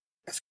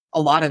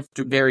a lot of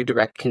very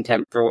direct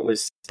contempt for what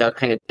was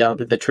kind of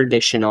dubbed the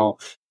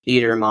traditional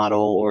theater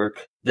model, or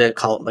the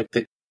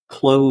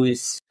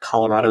closed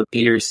Colorado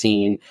theater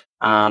scene.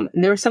 And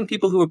there were some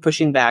people who were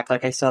pushing back.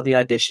 I saw the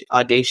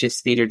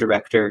audacious theater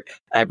director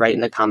write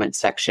in the comments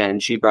section.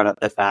 She brought up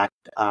the fact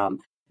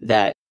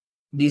that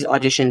these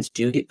auditions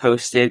do get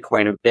posted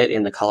quite a bit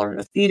in the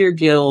Colorado Theater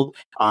Guild,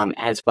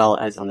 as well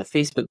as on the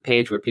Facebook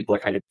page where people are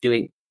kind of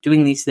doing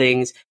these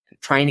things,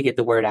 trying to get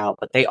the word out.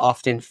 But they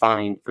often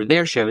find for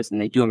their shows, and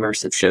they do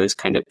immersive shows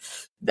kind of,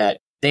 that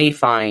they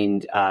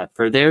find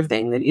for their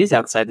thing that is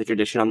outside the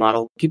traditional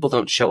model, people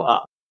don't show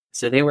up.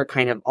 So they were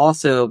kind of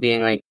also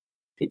being like,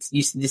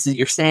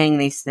 you're saying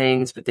these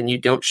things, but then you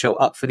don't show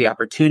up for the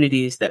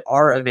opportunities that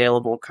are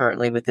available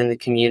currently within the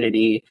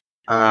community.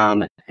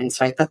 And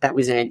so I thought that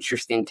was an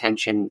interesting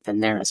tension in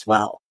there as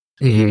well.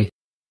 Mm-hmm.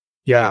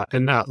 Yeah,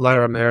 and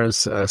Lyra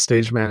Mayer's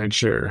stage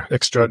manager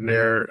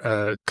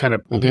extraordinaire kind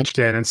of pitched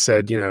in and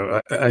said,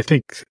 I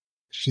think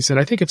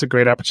it's a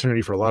great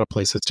opportunity for a lot of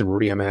places to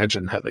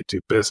reimagine how they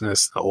do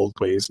business. The old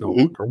ways no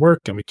longer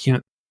work, and we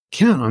can't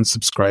count on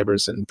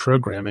subscribers and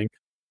programming.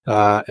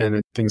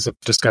 And things have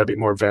just got to be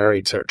more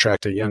varied to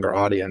attract a younger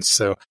audience.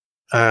 So,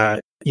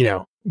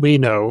 we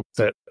know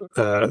that,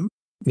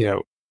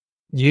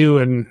 you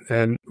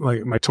and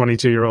like my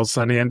 22-year-old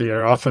son, Andy,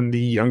 are often the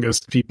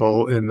youngest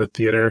people in the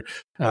theater,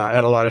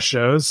 at a lot of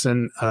shows.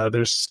 And,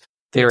 there's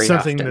Very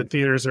something often. that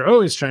theaters are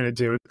always trying to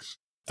do.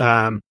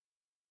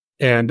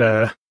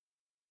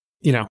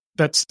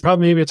 That's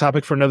probably maybe a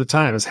topic for another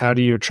time, is how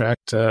do you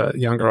attract,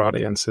 younger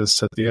audiences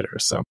to theater?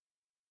 So.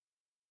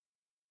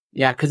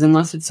 Yeah, because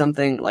unless it's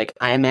something like,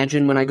 I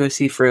imagine when I go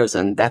see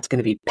Frozen, that's going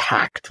to be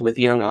packed with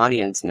young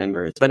audience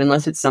members. But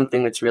unless it's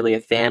something that's really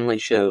a family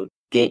show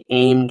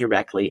aimed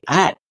directly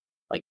at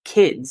like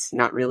kids,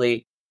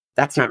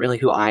 that's not really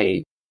who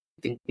I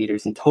think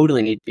theaters and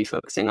totally need to be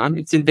focusing on.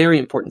 It's a very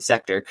important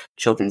sector.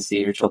 Children's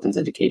theater, children's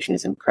education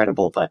is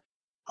incredible, but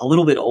a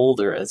little bit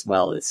older as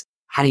well is,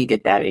 how do you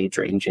get that age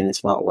range in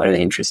as well? What are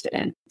they interested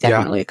in?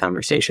 Definitely a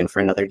conversation for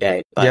another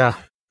day. But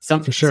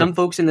some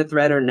folks in the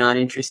thread are not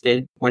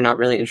interested. We're not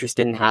really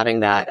interested in having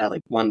that.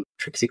 Like one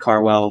Trixie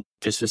Carwell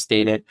just was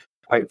stated,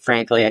 quite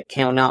frankly, I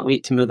cannot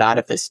wait to move out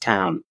of this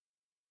town.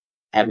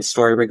 I have a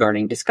story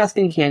regarding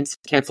disgusting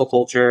cancel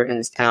culture in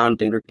this town.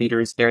 Denver Theater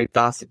is a very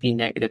gossipy,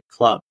 negative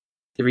club.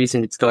 The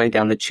reason it's going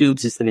down the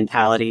tubes is the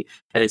mentality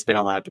that has been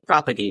allowed to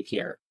propagate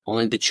here.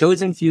 Only the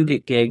chosen few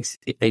get gigs.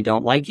 If they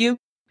don't like you,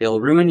 they'll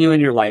ruin you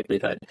and your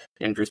livelihood.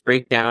 Denver's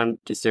breakdown is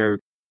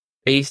deserved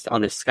based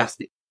on the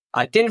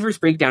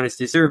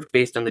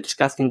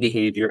disgusting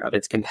behavior of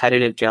its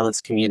competitive,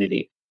 jealous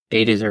community.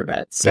 They deserve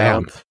it.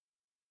 So,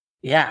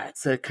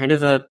 it's a kind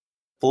of a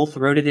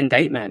full-throated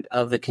indictment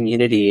of the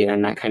community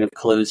and that kind of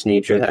closed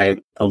nature that I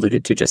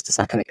alluded to just a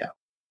second ago.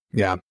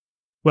 Yeah.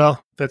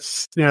 Well,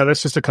 that's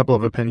just a couple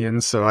of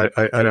opinions. So I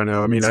don't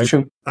know. I mean, I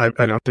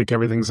don't think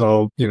everything's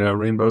all,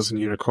 rainbows and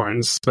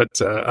unicorns, but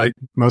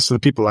most of the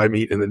people I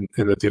meet in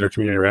the theater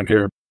community around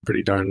here are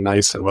pretty darn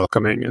nice and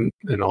welcoming and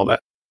all that.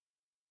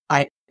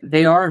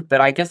 They are,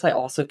 but I guess I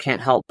also can't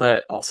help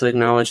but also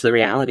acknowledge the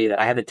reality that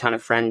I have a ton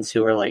of friends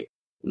who are like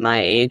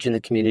my age in the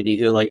community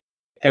who like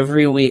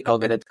every week I'll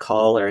get a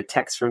call or a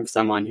text from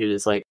someone who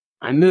is like,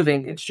 I'm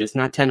moving. It's just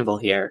not tenable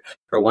here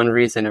for one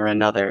reason or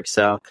another.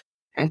 So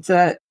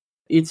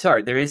it's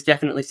hard. There is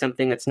definitely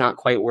something that's not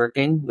quite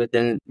working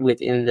within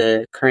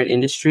the current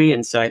industry.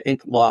 And so I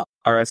think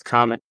Laura's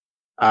comment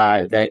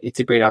that it's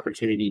a great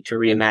opportunity to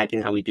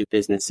reimagine how we do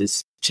business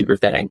is super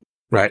fitting.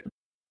 Right.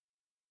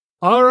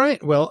 All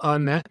right. Well,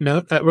 on that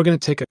note, we're going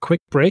to take a quick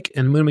break.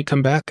 And when we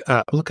come back,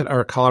 look at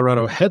our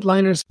Colorado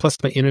headliners, plus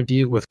my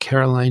interview with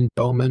Caroline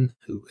Bowman,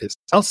 who is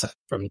Elsa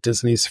from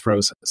Disney's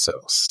Frozen. So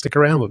stick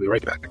around. We'll be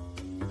right back.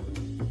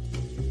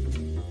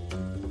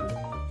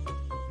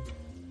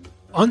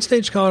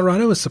 OnStage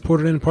Colorado is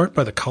supported in part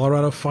by the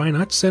Colorado Fine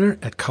Arts Center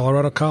at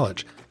Colorado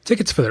College.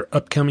 Tickets for their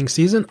upcoming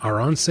season are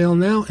on sale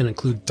now and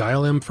include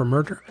Dial M for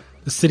Murder,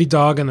 The City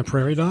Dog and the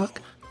Prairie Dog,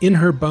 In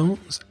Her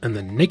Bones, and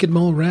The Naked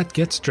Mole Rat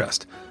Gets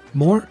Dressed.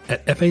 More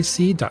at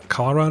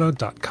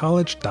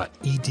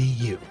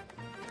fac.colorado.college.edu.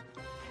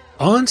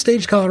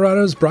 OnStage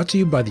Colorado is brought to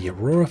you by the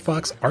Aurora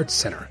Fox Arts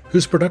Center,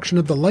 whose production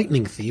of The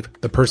Lightning Thief,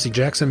 the Percy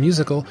Jackson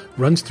musical,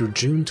 runs through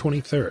June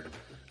 23rd.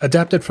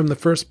 Adapted from the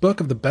first book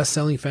of the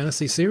best-selling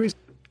fantasy series,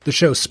 the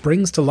show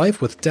springs to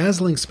life with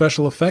dazzling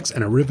special effects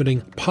and a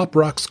riveting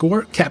pop-rock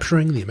score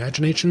capturing the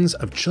imaginations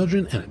of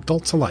children and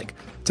adults alike.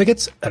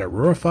 Tickets at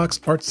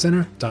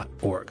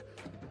aurorafoxartscenter.org.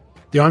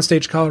 The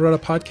OnStage Colorado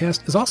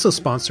podcast is also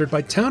sponsored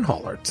by Town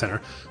Hall Art Center,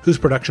 whose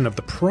production of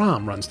The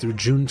Prom runs through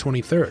June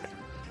 23rd.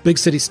 Big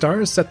city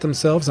stars set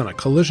themselves on a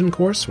collision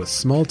course with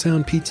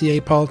small-town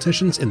PTA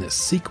politicians in this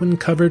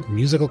sequin-covered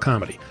musical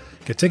comedy.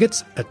 Get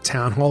tickets at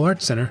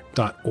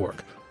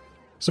townhallartcenter.org.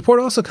 Support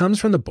also comes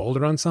from the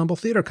Boulder Ensemble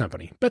Theater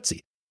Company,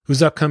 Betsy,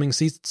 whose upcoming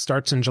season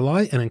starts in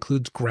July and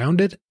includes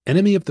Grounded,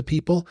 Enemy of the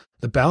People,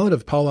 The Ballad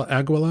of Paula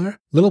Aguilar,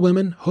 Little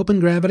Women, Hope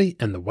and Gravity,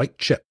 and The White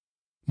Chip.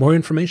 More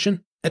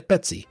information at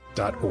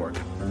betsy.org.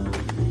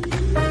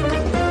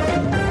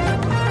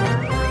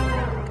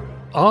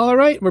 All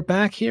right, we're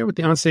back here with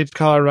the OnStage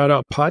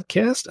Colorado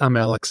podcast. I'm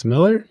Alex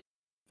Miller.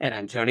 And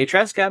I'm Toni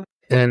Tresca.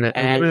 And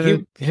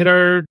you hit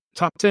our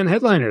top 10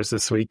 headliners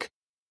this week.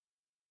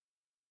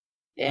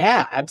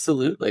 Yeah,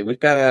 absolutely. We've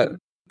got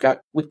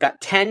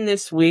 10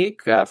 this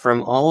week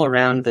from all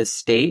around the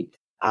state.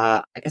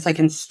 I guess I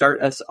can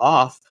start us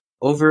off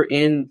over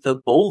in the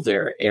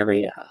Boulder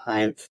area.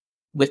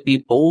 With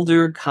the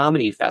Boulder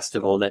Comedy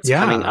Festival that's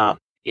coming up.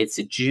 It's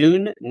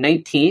June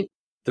 19th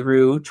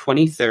through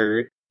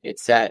 23rd.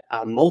 It's at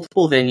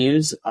multiple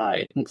venues,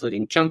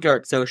 including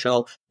Junkyard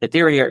Social, the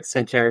Dairy Arts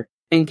Center,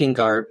 Thinking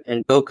Garb,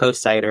 and Boco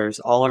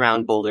Ciders all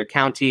around Boulder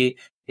County.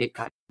 They've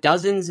got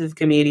dozens of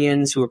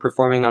comedians who are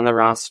performing on the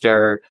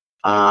roster.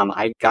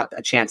 I got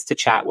a chance to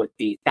chat with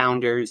the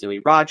founder, Zoe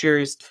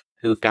Rogers,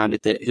 who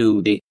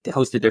they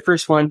hosted their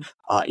first one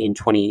in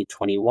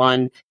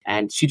 2021,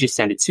 and she just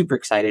sounded super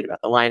excited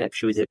about the lineup.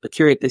 She was able to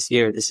curate this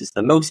year. This is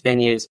the most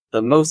venues,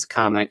 the most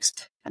comics,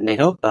 and they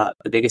hope the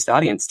biggest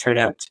audience turn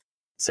out.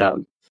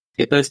 So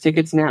get those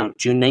tickets now,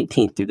 June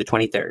 19th through the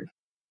 23rd.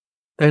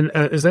 And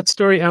is that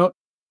story out?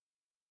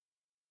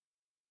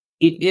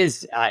 It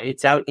is.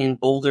 It's out in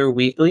Boulder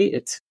Weekly.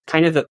 It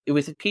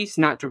was a piece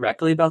not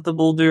directly about the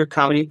Boulder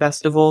Comedy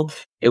Festival.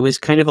 It was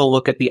kind of a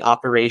look at the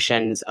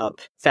operations of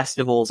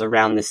festivals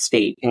around the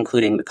state,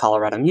 including the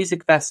Colorado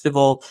Music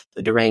Festival,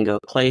 the Durango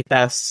Play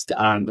Fest,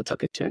 we'll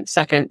talk it to in a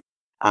second,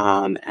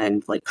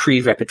 and like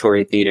Cree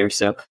Repertory Theater.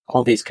 So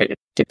all these kind of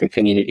different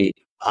community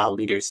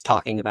leaders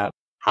talking about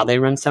how they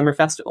run summer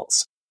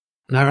festivals.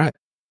 All right.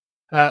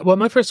 Well,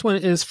 my first one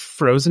is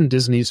Frozen,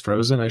 Disney's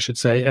Frozen, I should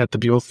say, at the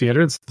Buell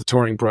Theater. It's the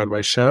touring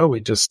Broadway show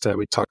we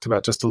talked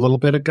about just a little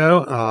bit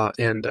ago,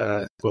 and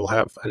we'll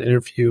have an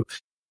interview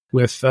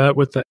with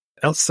the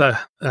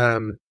Elsa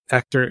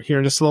actor here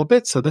in just a little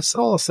bit. So that's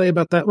all I'll say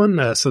about that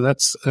one. So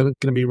that's going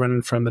to be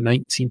running from the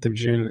 19th of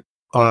June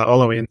all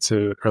the way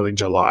into early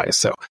July.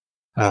 So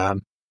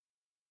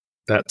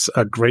that's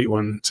a great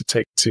one to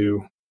take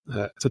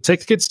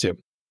the kids to,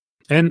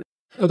 and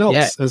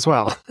adults as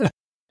well.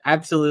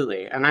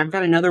 Absolutely. And I've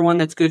got another one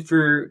that's good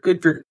for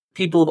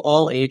people of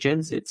all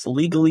ages. It's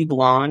Legally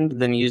Blonde,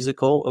 the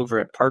musical, over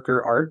at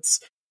Parker Arts.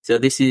 So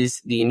this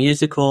is the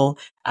musical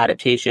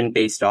adaptation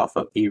based off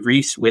of the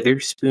Reese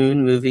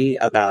Witherspoon movie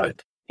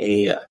about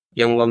a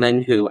young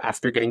woman who,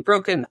 after getting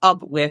broken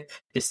up with,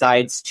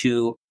 decides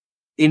to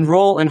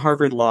enroll in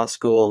Harvard Law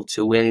School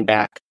to win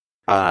back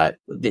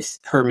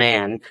her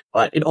man.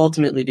 But it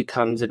ultimately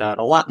becomes about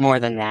a lot more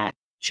than that.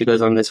 She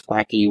goes on this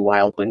wacky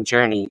whirlwind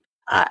journey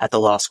at the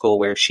law school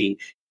where she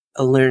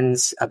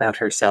learns about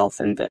herself.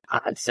 And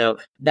so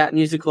that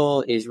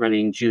musical is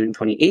running June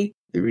 28th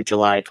through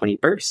July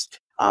 21st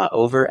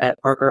over at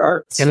Parker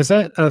Arts. And is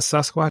that a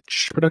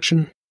Sasquatch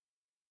production?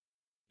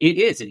 It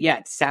is. Yeah,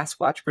 it's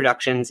Sasquatch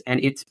Productions, and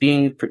it's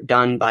being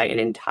done by an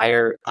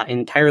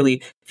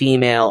entirely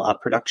female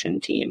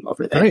production team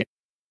over there. Great.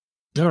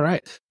 All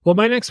right. Well,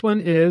 my next one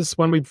is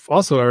one we've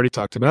also already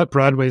talked about,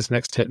 Broadway's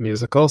next hit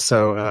musical.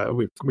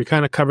 So we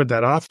kind of covered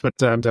that off,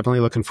 but I'm definitely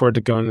looking forward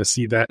to going to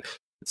see that.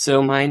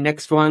 So my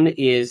next one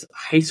is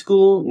High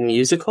School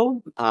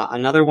Musical,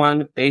 another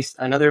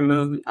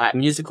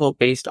musical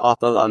based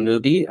off of a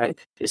movie.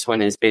 This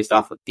one is based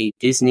off of the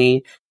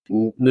Disney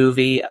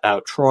movie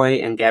about Troy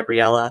and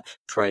Gabriella.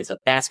 Troy's a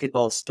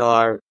basketball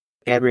star.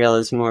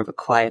 Gabriella's more of a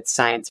quiet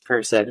science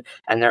person,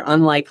 and their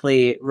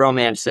unlikely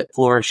romance that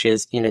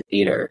flourishes in a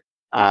theater.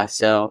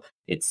 So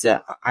it's,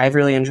 I've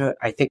really enjoyed,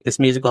 I think this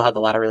musical has a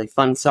lot of really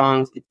fun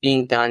songs. It's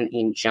being done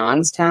in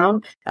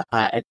Johnstown,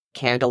 at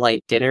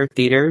Candlelight Dinner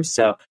Theater.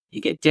 So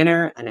you get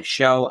dinner and a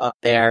show up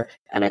there.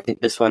 And I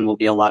think this one will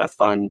be a lot of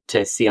fun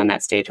to see on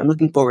that stage. I'm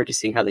looking forward to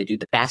seeing how they do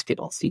the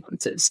basketball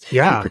sequences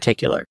in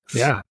particular.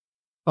 Yeah.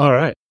 All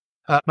right.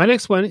 My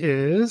next one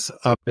is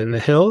Up in the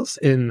Hills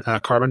in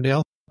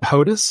Carbondale.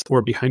 POTUS,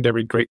 or Behind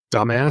Every Great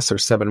Dumbass, or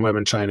 7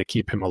 Women Trying to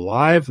Keep Him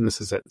Alive. And this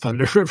is at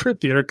Thunder River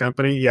Theater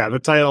Company. Yeah, the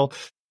title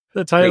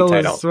is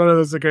one of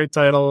those, a great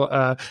title.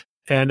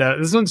 And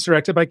this one's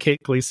directed by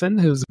Kate Gleason,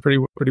 who's a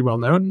pretty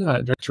well-known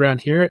director around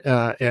here.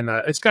 And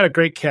it's got a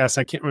great cast.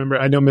 I can't remember.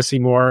 I know Missy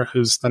Moore,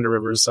 who's Thunder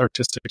River's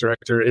artistic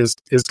director, is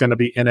going to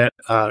be in it.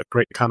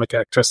 Great comic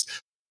actress.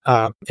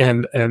 And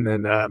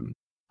then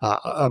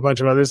a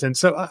bunch of others. And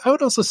so I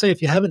would also say,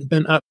 if you haven't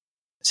been up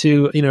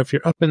to, if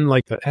you're up in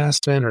like the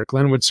Aspen or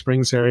Glenwood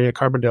Springs area,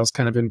 Carbondale's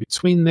kind of in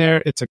between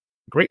there. It's a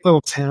great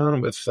little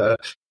town with a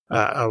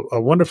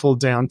wonderful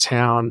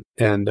downtown,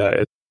 and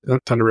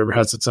Thunder River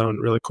has its own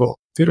really cool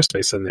theater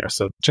space in there.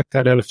 So check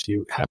that out if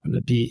you happen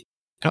to be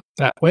up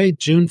that way,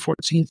 June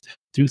 14th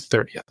through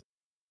 30th.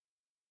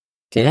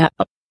 Yeah,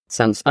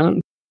 sounds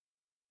fun.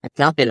 I've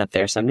not been up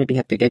there, so I maybe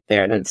have to get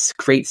there. And it's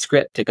a great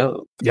script to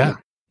go. Yeah.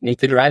 Make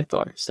the drive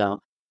for. So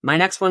my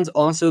next one's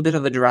also a bit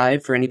of a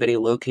drive for anybody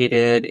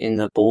located in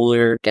the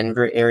Boulder,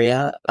 Denver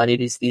area, but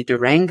it is the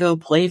Durango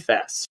Play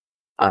Fest.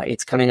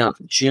 It's coming up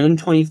June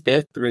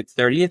 25th through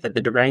 30th at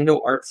the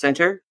Durango Art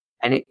Center,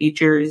 and it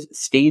features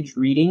stage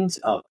readings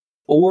of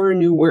 4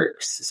 new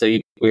works. So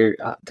we're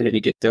going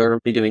to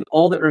be doing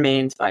All That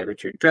Remains by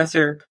Richard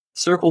Dresser,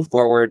 Circle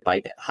Forward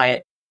by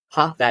Hyatt,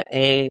 Hot That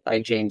A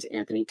by James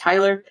Anthony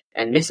Tyler,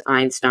 and Miss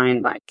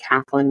Einstein by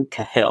Kathleen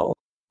Cahill.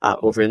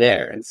 Over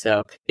there. And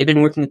so they've been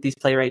working with these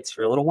playwrights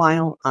for a little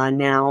while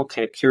now,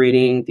 kind of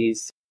curating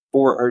these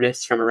 4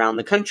 artists from around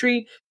the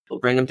country. We'll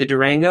bring them to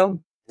Durango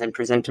and then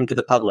present them to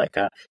the public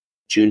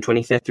June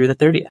 25th through the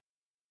 30th.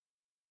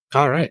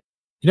 All right.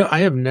 I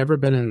have never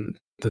been in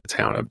the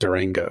town of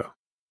Durango.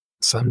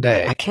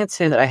 Someday. I can't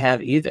say that I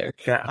have either.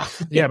 Yeah.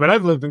 Yeah, but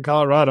I've lived in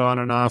Colorado on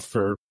and off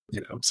for,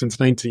 since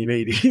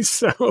 1980.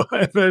 So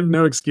I have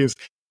no excuse.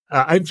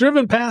 I've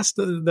driven past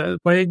the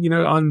way,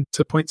 on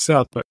to Point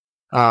South, but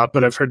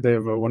I've heard they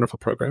have a wonderful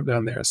program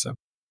down there. So,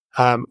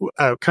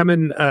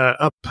 coming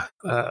up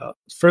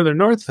further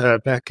north,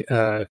 back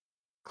a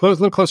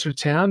little closer to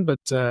town,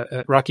 but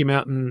at Rocky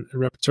Mountain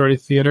Repertory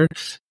Theater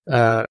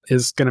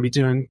is going to be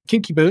doing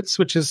Kinky Boots,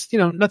 which is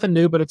nothing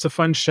new, but it's a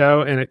fun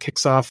show, and it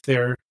kicks off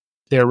their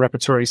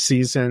repertory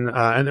season,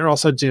 and they're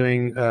also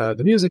doing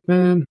The Music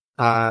Man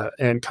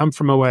and Come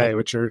From Away,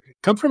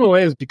 Come From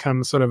Away is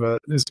becoming sort of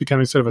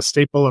a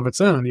staple of its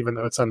own, even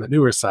though it's on the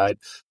newer side.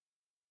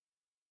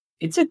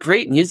 It's a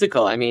great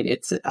musical. I mean,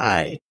 it's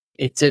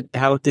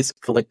about this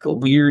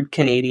weird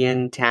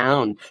Canadian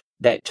town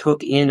that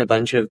took in a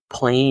bunch of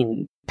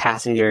plane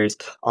passengers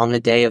on the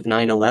day of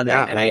 9/11.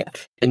 Yeah. And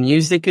the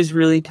music is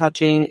really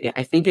touching.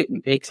 I think it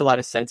makes a lot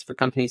of sense for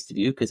companies to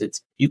do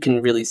because you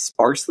can really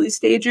sparsely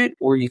stage it,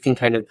 or you can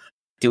kind of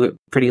do it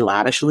pretty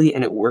lavishly,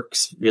 and it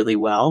works really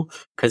well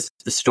because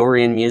the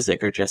story and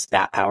music are just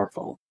that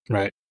powerful.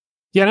 Right.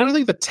 Yeah, and I don't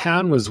think the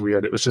town was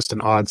weird. It was just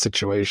an odd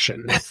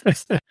situation.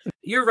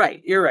 You're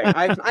right.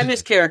 I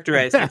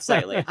mischaracterized it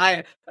slightly.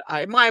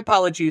 My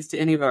apologies to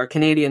any of our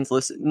Canadians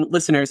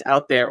listeners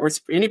out there, or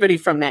anybody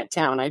from that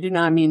town. I do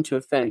not mean to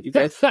offend you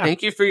guys.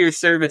 Thank you for your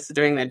service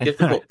during that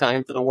difficult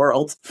time for the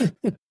world.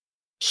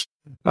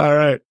 All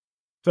right.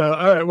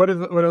 So, what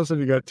else have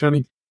you got,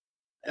 Tony?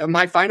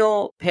 My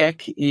final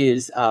pick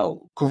is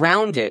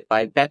Grounded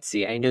by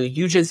Betsy. I know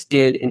you just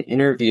did an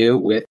interview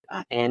with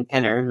Ann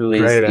Penner, who is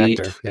great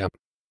actor. Yeah.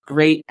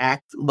 Great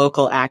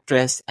local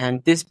actress,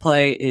 and this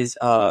play is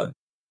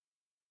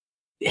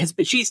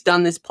she's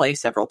done this play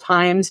several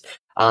times,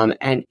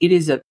 and it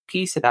is a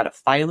piece about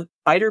a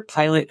fighter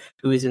pilot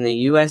who is in the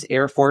U.S.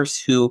 Air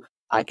Force who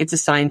gets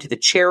assigned to the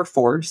chair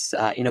force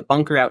in a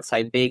bunker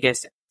outside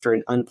Vegas after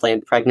an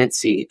unplanned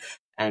pregnancy,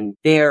 and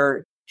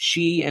there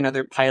she and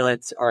other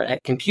pilots are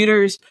at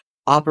computers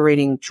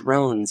operating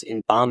drones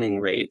in bombing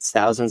raids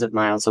thousands of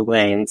miles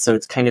away, and so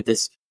it's kind of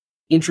this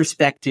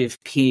introspective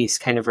piece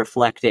kind of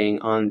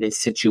reflecting on this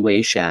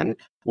situation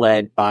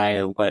led by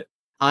what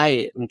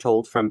I am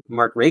told from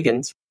Mark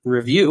Reagan's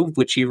review,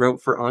 which he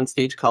wrote for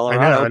OnStage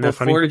Colorado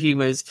before he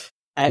was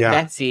at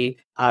Betsy,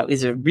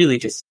 is a really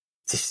just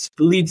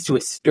leads to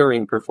a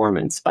stirring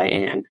performance by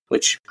Anne,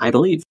 which I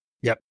believe.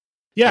 Yep.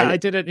 Yeah, I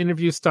did an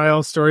interview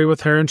style story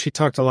with her, and she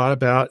talked a lot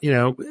about,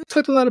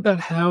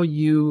 how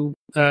you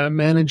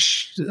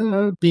manage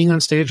being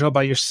on stage all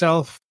by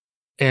yourself.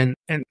 And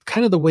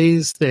kind of the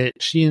ways that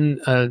she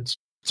and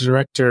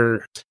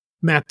director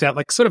mapped out,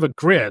 like sort of a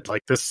grid,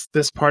 like this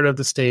part of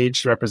the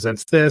stage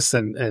represents this,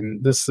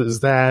 and this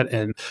is that,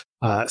 and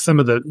some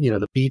of the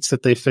the beats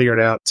that they figured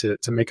out to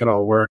make it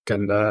all work,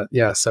 and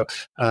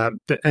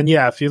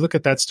if you look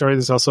at that story,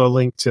 there's also a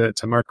link to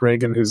Mark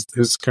Reagan,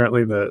 who's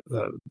currently the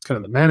kind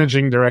of the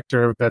managing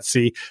director of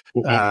Betsy,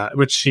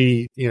 which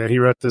he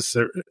wrote this.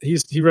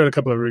 He wrote a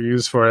couple of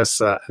reviews for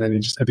us, and then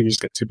I think he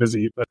just got too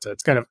busy. But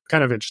it's kind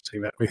of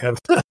interesting that we have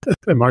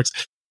Mark's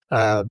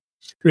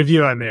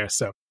review on there.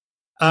 So.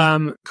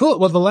 Cool.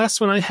 Well, the last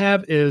one I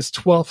have is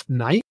 12th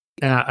Night,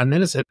 and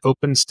then it's at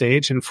Open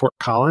Stage in Fort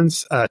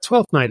Collins.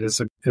 12th Night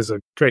is a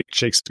great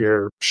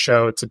Shakespeare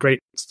show. It's a great,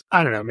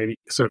 I don't know, maybe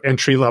sort of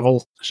entry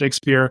level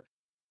Shakespeare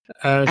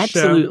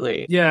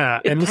Absolutely. show.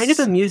 Yeah. It's kind of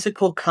a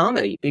musical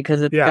comedy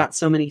because it's got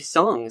so many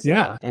songs.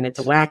 Yeah. And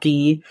it's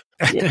wacky.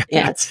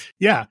 Yeah.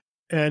 Yeah.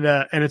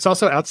 And it's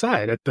also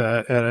outside at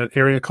an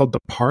area called the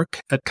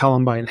Park at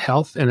Columbine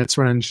Health, and it's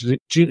running June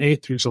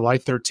 8th through July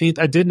 13th.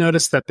 I did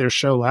notice that their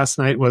show last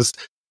night was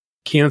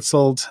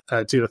canceled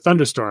due to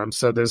thunderstorms.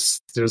 So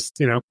there's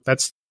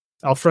that's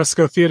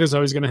alfresco theater is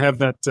always going to have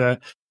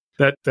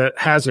that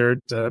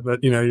hazard,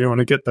 but you don't want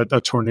to get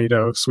a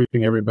tornado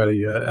sweeping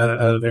everybody out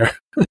of there.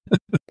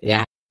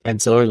 Yeah,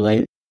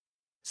 absolutely.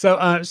 So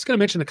I'm just going to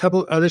mention a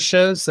couple other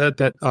shows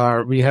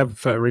that we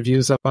have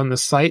reviews up on the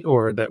site,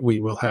 or that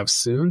we will have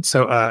soon.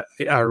 So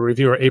our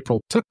reviewer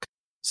April Took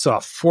saw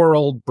Four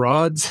Old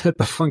Broads at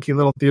the Funky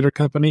Little Theater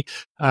Company,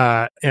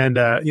 and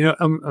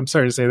I'm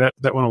sorry to say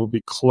that one will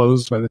be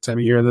closed by the time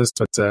you hear this,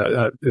 but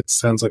it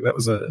sounds like that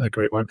was a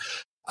great one.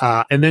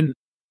 And then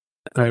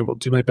I will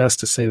do my best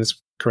to say this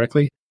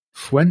correctly: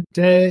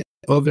 Fuente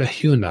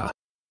Ovejuna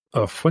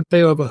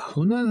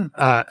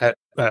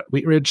at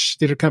Wheat Ridge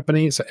Theater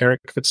Company. So Eric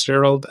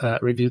Fitzgerald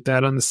reviewed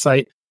that on the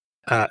site.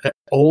 An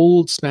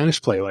old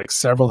Spanish play, like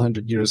several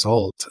hundred years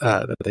old,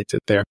 that they did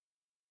there.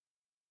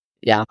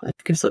 Yeah, I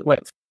think it's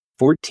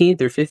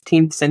 14th or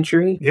 15th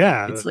century?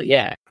 Yeah. It's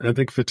I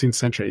think 15th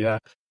century, yeah.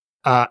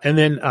 And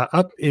then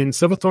up in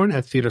Silverthorne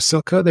at Theater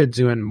Silco, they're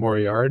doing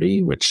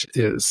Moriarty, which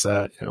is,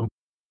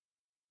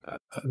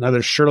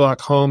 another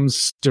Sherlock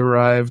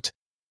Holmes-derived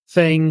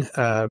thing,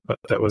 but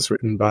that was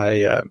written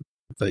by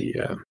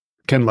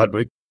Ken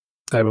Ludwig,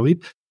 I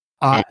believe.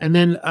 And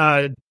then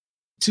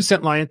 2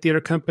 Cent Lion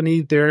Theater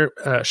Company, their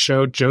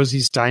show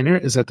Josie's Diner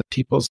is at the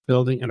People's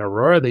Building in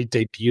Aurora. They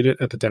debuted it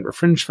at the Denver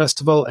Fringe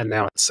Festival, and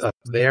now it's up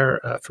there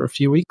for a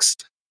few weeks.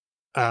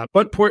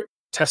 Buntport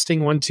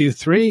testing 1, 2,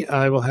 3.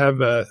 I will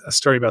have a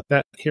story about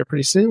that here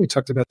pretty soon. We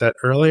talked about that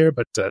earlier,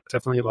 but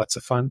definitely lots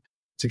of fun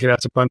to get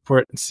out to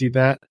Buntport and see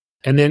that.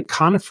 And then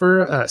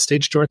Conifer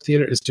Stage Door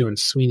Theater is doing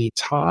Sweeney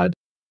Todd.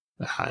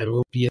 I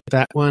will be at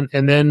that one.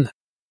 And then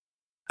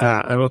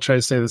I will try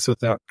to say this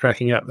without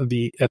cracking up. At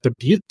the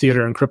Butte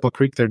Theater in Cripple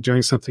Creek, they're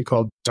doing something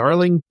called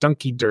Darling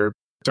Donkey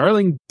Derby,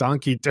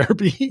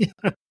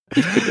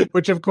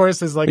 which of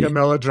course is like a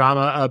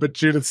melodrama. But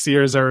Judith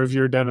Sears, our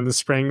reviewer down in the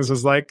Springs,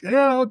 was like,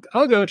 "Yeah,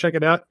 I'll go check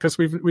it out," because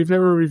we've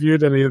never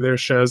reviewed any of their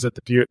shows at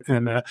the Butte,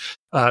 and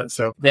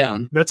so yeah,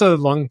 that's a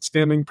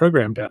long-standing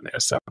program down there.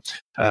 So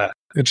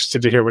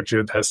interested to hear what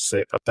Judith has to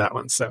say about that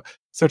one.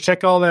 So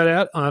check all that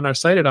out on our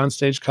site at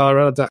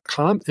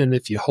onstagecolorado.com. And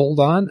if you hold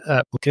on,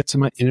 we'll get to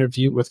my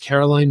interview with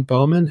Caroline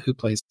Bowman, who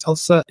plays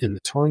Elsa in the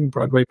touring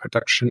Broadway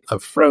production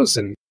of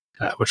Frozen,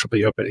 which will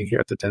be opening here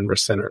at the Denver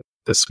Center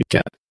this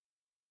weekend.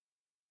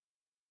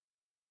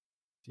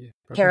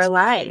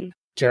 Caroline.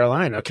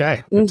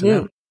 Okay. Good to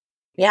know.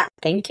 Yeah,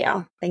 thank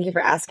you. Thank you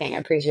for asking. I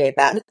appreciate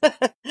that.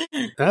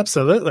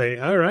 Absolutely.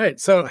 All right.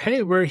 So,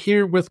 hey, we're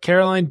here with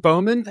Caroline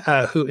Bowman,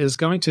 who is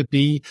going to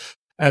be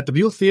at the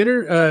Buell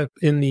Theater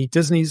in the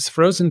Disney's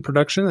Frozen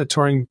production, the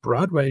touring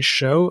Broadway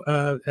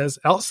show as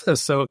Elsa.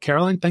 So,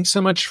 Caroline, thanks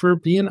so much for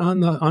being on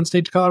the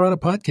OnStage Colorado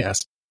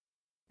podcast.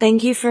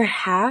 Thank you for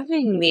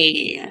having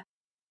me.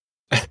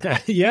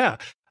 Yeah,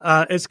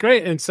 it's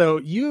great. And so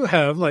you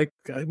have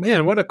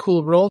man, what a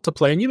cool role to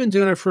play. And you've been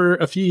doing it for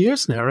a few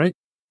years now, right?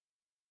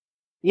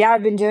 Yeah,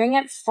 I've been doing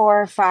it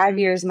for 5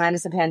 years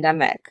minus the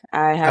pandemic.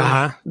 I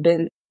have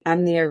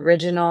I'm the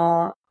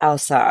original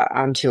Elsa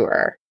on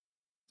tour.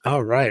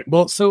 All right.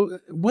 Well, so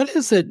what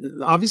is it?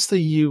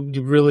 Obviously, you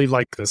really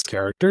like this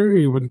character.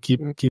 You wouldn't keep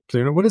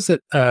doing it. What is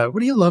it? What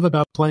do you love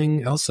about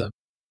playing Elsa?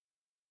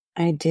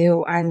 I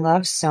do. I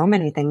love so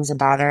many things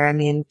about her. I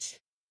mean,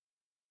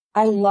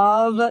 I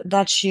love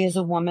that she is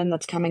a woman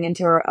that's coming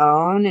into her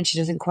own and she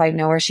doesn't quite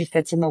know where she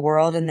fits in the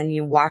world. And then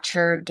you watch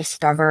her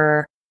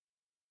discover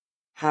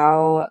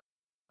how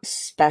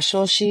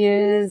special she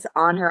is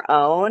on her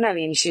own. I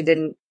mean, she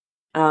didn't,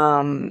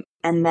 and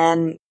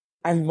then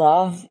I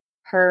love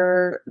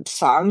her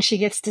song she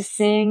gets to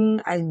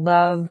sing. I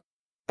love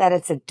that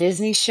it's a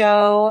Disney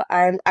show.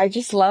 I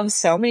just love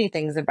so many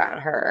things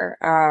about her.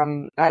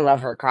 I love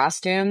her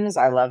costumes.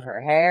 I love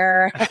her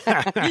hair,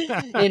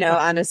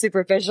 on a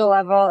superficial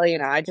level,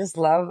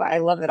 I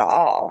love it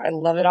all. I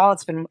love it all.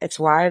 It's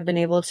why I've been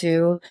able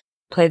to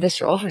play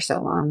this role for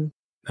so long.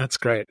 That's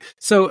great.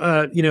 So,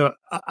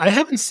 I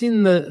haven't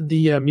seen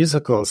the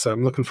musical, so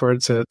I'm looking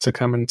forward to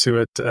coming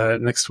to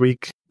it next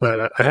week.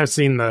 But I have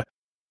seen the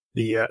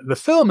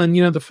film, and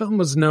the film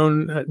was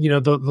known.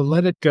 The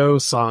 "Let It Go"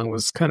 song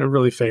was kind of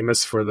really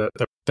famous for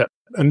that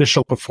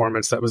initial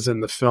performance that was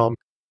in the film,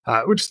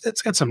 which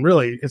it's got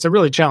it's a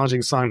really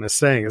challenging song to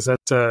sing. Is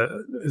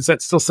that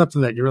still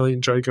something that you really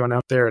enjoy going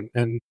out there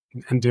and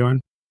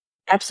doing?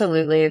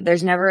 Absolutely.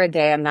 There's never a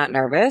day I'm not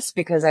nervous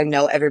because I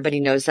know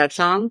everybody knows that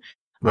song.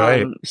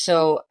 Right.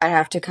 So I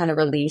have to kind of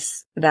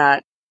release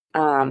that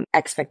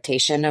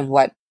expectation of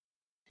what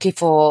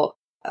people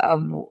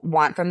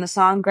want from the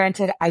song.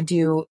 Granted,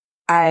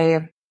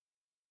 I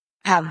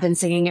have been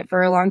singing it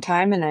for a long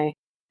time, and I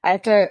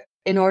have to,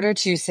 in order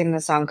to sing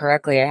the song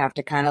correctly, I have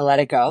to kind of let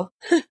it go.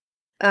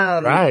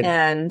 Right.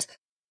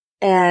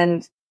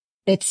 And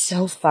it's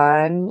so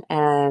fun,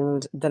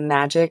 and the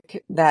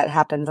magic that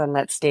happens on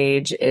that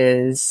stage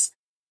is,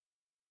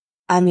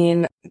 I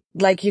mean,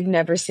 like you've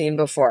never seen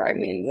before. I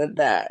mean,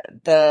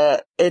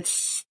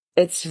 it's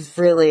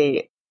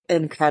really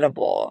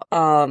incredible.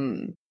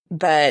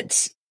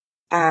 But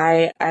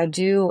I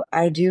do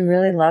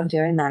really love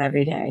doing that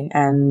every day,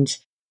 and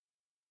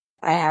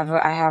I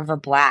have a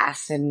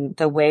blast, and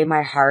the way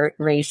my heart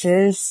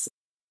races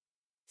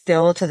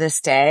still to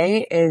this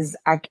day is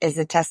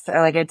a test.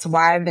 Like, it's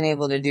why I've been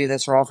able to do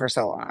this role for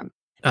so long,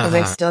 because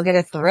I still get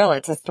a thrill.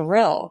 It's a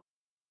thrill,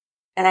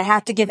 and I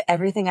have to give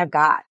everything I've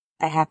got.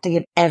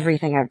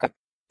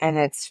 And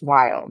it's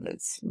wild.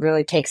 It's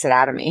really takes it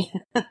out of me.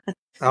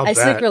 I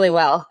sleep really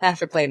well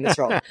after playing this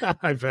role.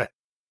 I bet.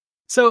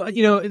 So,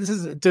 this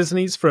is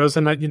Disney's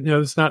Frozen.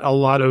 There's not a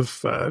lot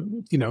of,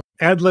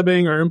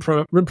 ad-libbing or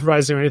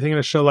improvising or anything in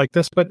a show like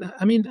this. But,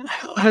 I mean,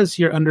 how has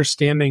your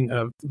understanding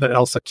of the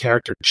Elsa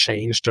character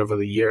changed over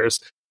the years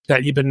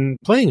that you've been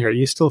playing her? Are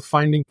you still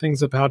finding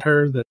things about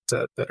her that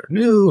are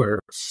new? Or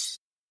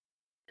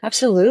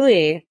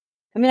Absolutely.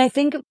 I mean, I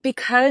think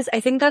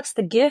that's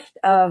the gift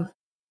of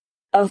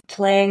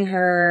playing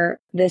her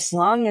this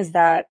long, is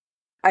that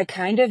I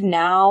kind of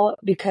now,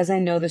 because I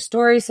know the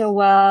story so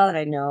well, and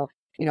I know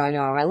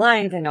all my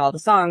lines, I know all the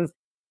songs,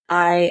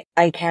 I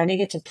kind of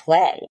get to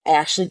play. I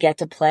actually get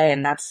to play,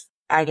 and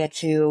I get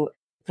to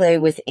play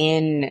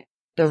within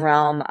the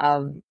realm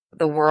of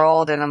the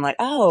world. And I'm like,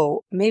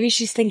 oh, maybe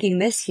she's thinking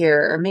this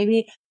here,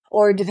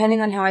 or depending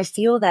on how I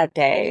feel that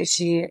day,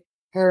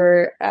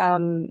 her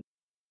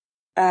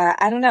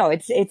I don't know.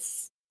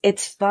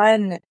 It's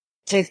fun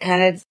to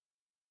kind of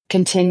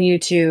continue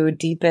to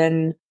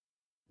deepen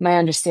my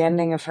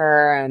understanding of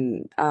her.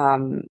 And,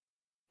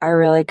 I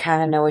really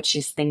kind of know what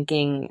she's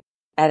thinking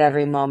at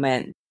every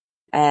moment.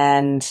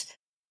 And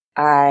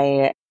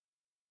I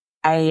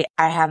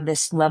have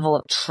this level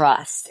of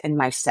trust in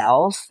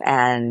myself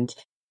and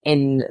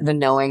in the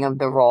knowing of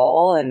the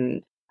role.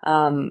 And,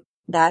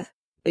 that,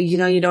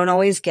 you don't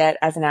always get,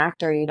 as an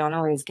actor, you don't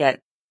always get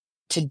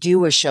to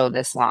do a show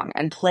this long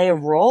and play a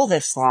role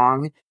this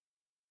long.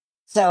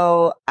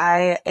 So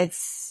I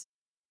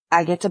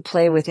get to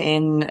play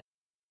within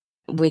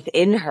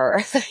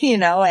her,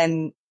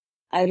 and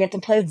I get to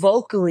play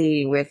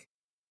vocally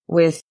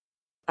with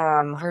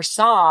her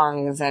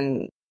songs,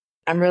 and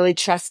I'm really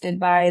trusted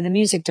by the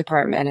music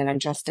department, and I'm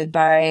trusted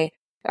by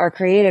our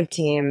creative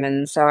team.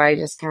 And so I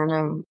just kind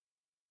of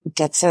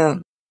get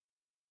to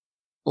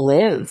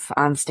live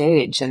on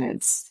stage,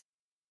 and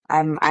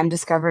I'm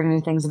discovering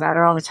new things about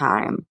her all the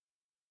time,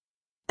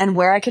 and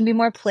where I can be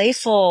more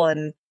playful.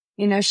 And,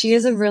 she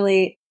is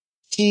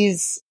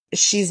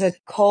she's a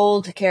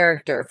cold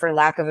character, for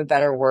lack of a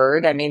better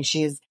word. I mean,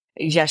 she's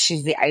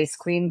the ice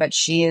queen, but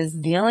she is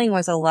dealing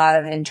with a lot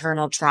of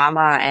internal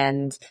trauma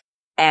and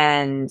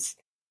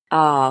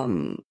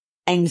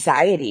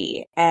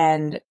anxiety.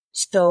 And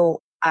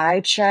so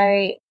I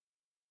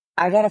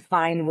gotta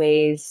find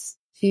ways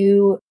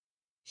she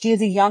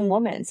is a young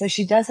woman, so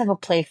she does have a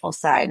playful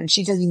side, and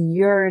she does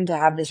yearn to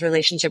have this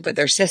relationship with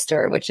her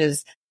sister, which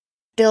is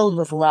filled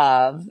with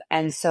love.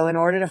 And so in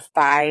order to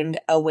find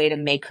a way to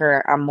make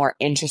her a more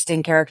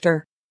interesting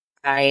character,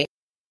 I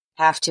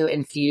have to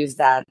infuse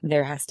that.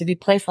 There has to be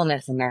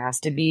playfulness, and there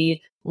has to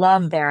be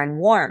love there, and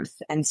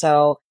warmth. And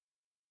so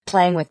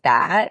playing with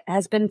that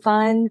has been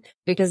fun,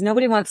 because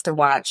nobody wants to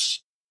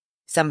watch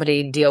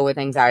somebody deal with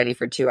anxiety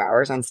for 2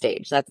 hours on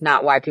stage. That's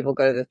not why people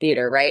go to the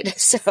theater, right?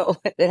 So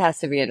it has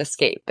to be an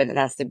escape, and it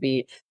has to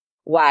be,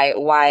 why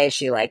is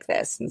she like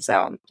this? And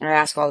so I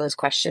ask all those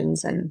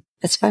questions, and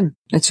it's fun.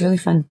 It's really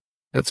fun.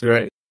 That's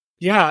great.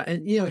 Yeah.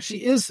 And,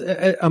 she is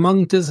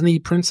among Disney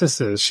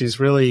princesses. She's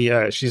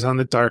really, she's on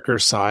the darker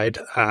side,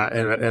 and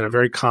a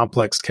very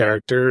complex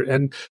character.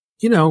 And,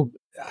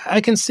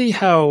 I can see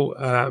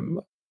how,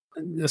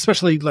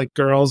 especially like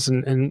girls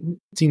and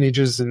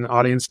teenagers in the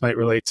audience might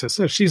relate to.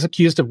 So she's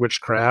accused of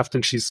witchcraft,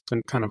 and she's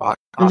been kind of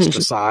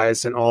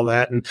ostracized and all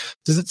that. And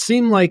does it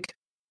seem like,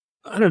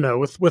 I don't know,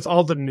 with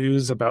all the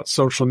news about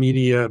social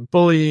media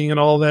bullying and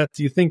all that,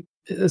 do you think,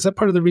 is that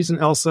part of the reason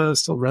Elsa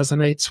still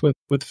resonates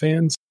with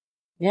fans?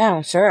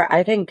 Yeah, sure.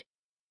 I think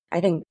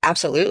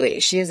absolutely.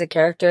 She is a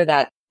character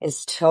that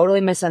is totally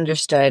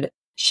misunderstood.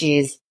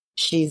 She's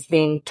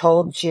being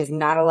told she is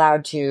not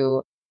allowed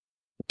to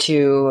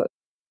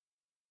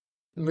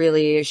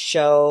really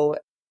show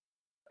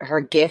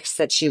her gifts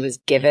that she was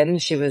given,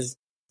 she was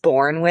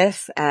born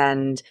with,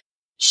 and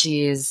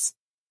she's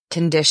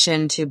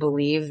conditioned to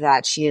believe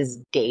that she is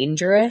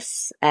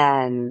dangerous,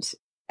 and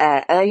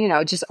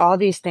just all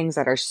these things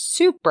that are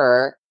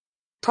super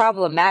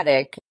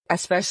problematic,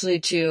 especially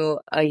to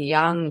a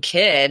young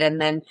kid.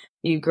 And then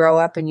you grow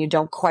up and you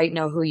don't quite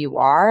know who you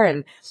are.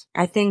 And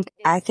I think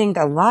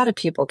a lot of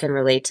people can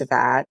relate to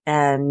that.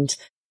 And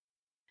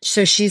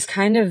so she's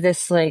kind of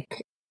this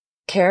like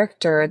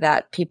character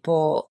that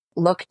people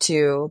look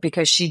to,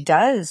 because she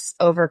does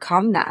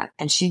overcome that,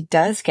 and she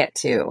does get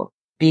to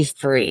be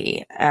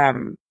free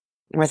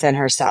within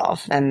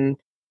herself. And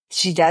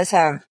she does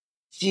have,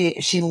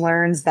 she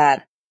learns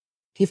that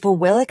people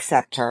will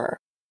accept her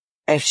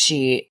if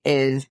she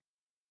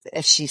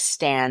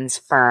stands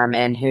firm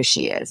in who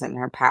she is and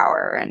her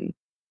power.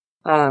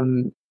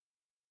 And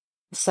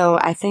so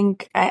I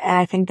think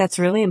that's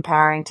really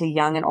empowering to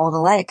young and old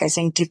alike. I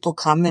think people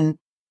come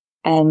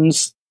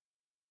and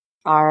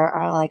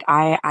are like,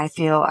 I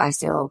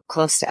feel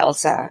close to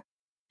Elsa,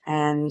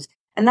 and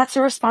that's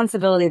a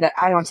responsibility that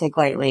I don't take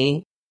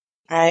lightly.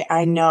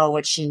 I know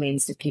what she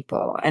means to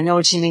people. I know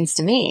what she means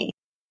to me,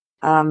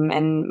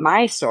 and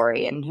my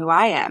story and who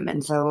I am.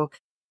 And so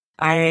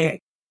I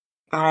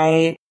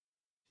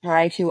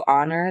try to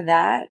honor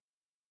that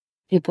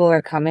people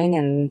are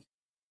coming,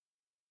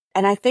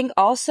 and I think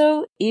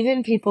also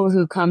even people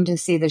who come to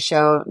see the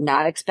show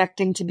not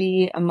expecting to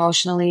be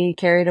emotionally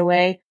carried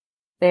away,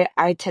 they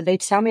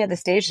tell me at the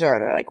stage door,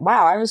 they're like,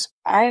 wow,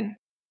 I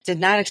did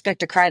not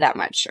expect to cry that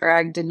much, or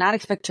I did not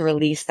expect to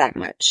release that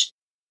much.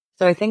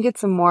 So I think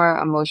it's a more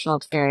emotional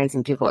experience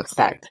than people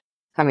expect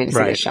coming to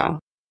see the show.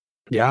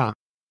 Yeah.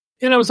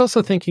 And I was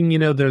also thinking,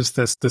 there's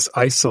this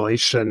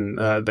isolation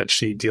that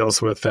she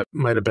deals with that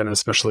might have been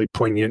especially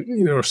poignant,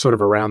 sort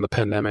of around the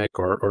pandemic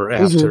or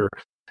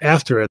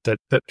after it,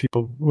 that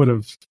people would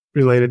have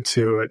related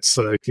to. It's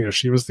like,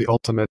 she was the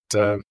ultimate,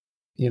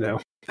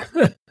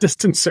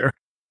 distancer.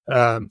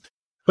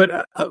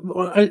 But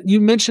you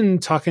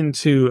mentioned talking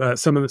to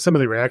some of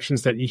the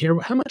reactions that you hear.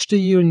 How much do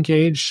you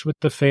engage with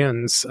the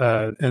fans,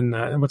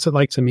 and what's it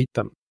like to meet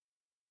them?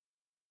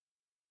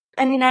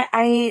 I mean,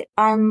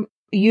 I'm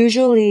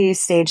usually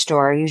stage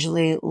door,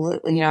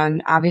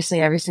 and obviously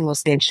every single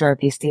stage door at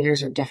these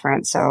theaters are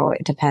different. So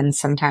it depends.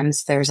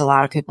 Sometimes there's a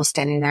lot of people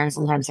standing there and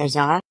sometimes there's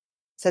not.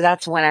 So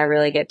that's when I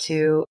really get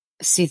to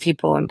see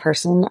people in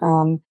person.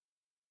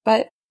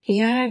 But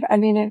yeah,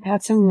 I've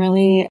had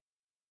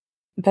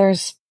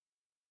there's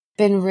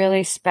been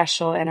really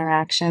special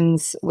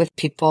interactions with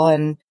people,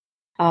 and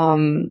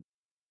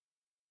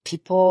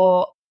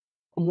people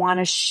want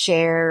to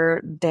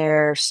share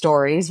their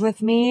stories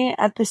with me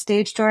at the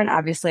stage door. And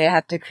obviously I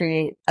have to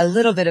create a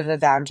little bit of a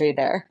boundary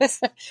there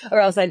or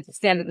else I'd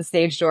stand at the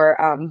stage door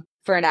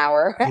for an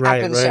hour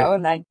after the show,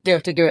 and I do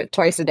have to do it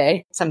twice a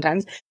day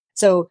sometimes.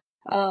 So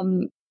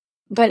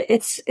but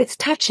it's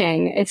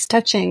touching. It's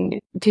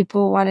touching.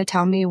 People want to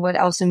tell me what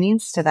Elsa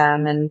means to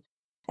them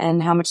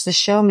and how much the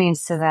show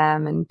means to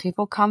them, and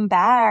people come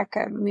back.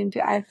 I mean,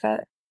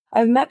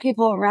 I've met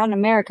people around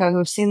America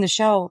who've seen the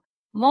show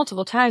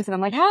multiple times, and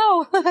I'm like,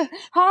 how?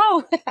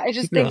 I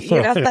just think,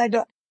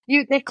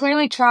 they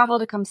clearly travel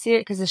to come see it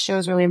because the show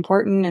is really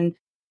important. And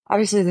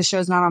obviously the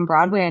show's not on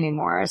Broadway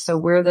anymore. So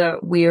we're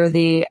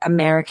the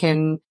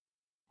American,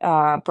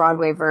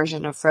 Broadway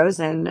version of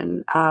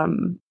Frozen.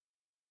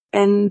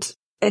 And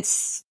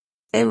it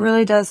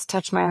really does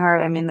touch my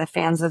heart. I mean, the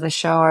fans of the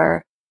show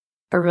are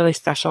really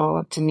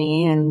special to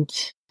me. And,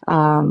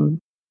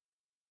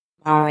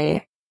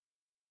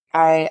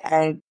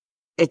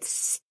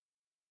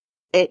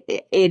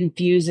 it's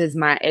infused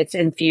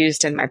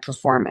in my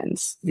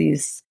performance.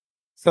 These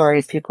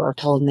stories people have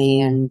told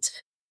me and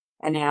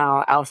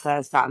how Elsa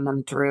has gotten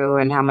them through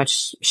and how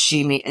much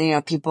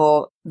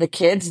the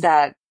kids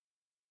that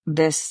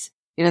this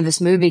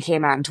movie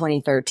came out in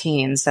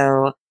 2013.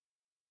 So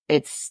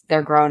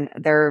they're grown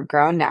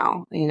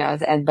now,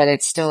 but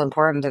it's still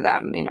important to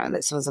them.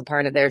 This was a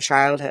part of their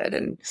childhood,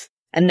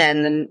 and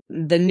then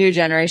the new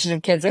generation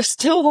of kids are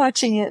still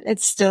watching it.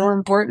 It's still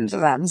important to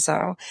them.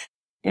 So,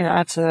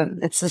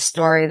 it's a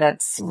story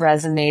that's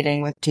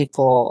resonating with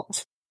people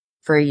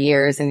for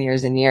years and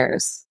years and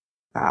years.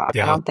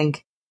 I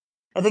think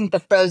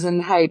the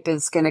Frozen hype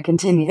is going to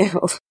continue.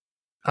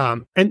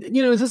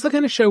 Is this the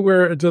kind of show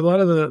where do a lot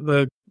of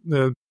the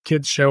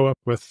kids show up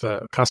with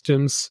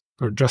costumes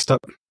or dressed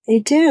up? They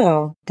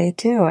do.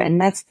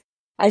 And I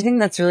think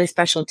that's really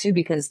special too,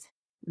 because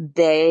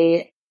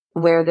they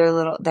wear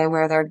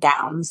their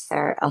gowns,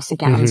 their Elsa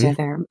gowns or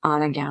their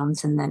Anna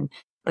gowns. And then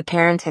the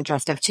parents are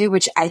dressed up too,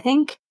 which I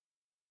think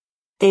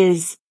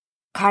is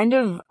kind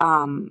of,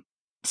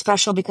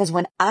 special because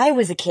when I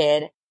was a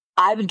kid,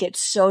 I would get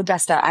so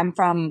dressed up. I'm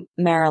from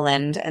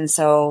Maryland. And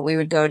so we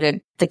would go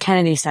to the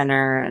Kennedy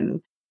Center,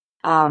 and,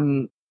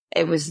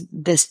 it was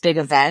this big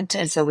event.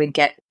 And so we'd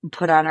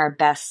put on our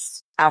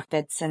best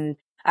outfits, and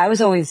I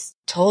was always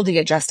told to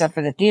get dressed up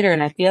for the theater.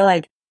 And I feel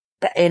like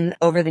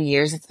over the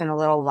years, it's been a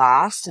little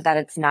lost, that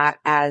it's not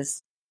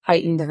as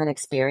heightened of an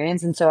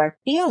experience. And so I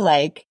feel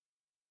like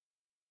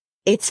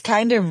it's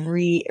kind of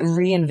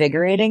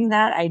reinvigorating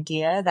that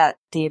idea that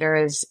theater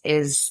is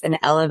an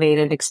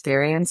elevated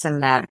experience,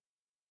 and that,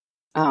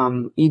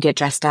 you get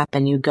dressed up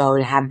and you go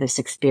to have this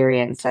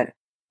experience that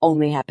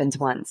only happens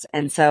once.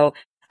 And so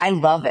I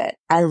love it.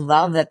 I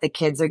love that the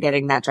kids are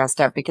getting that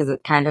dressed up, because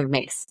it kind of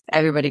makes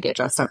everybody get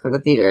dressed up for the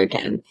theater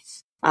again,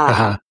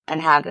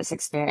 and have this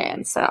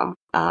experience. So,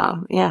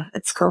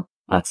 it's cool.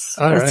 That's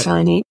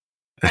really neat.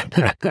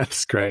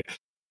 That's great.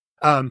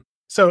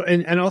 So,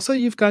 and also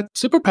you've got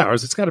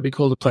superpowers. It's got to be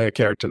cool to play a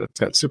character that's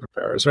got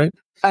superpowers, right?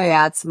 Oh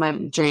yeah. It's my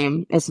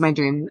dream. It's my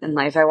dream in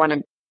life. I want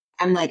to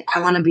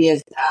be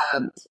a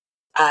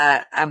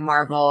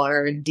Marvel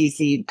or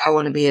DC. I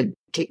want to be a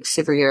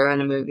superhero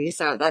in a movie.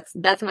 So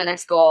that's my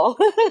next goal.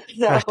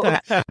 So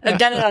I've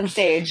done it on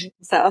stage.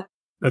 So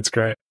that's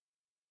great.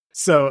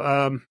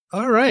 So,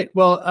 all right.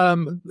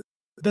 Well,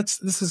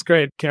 this is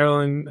great,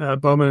 Caroline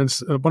Bowman.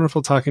 It's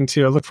wonderful talking to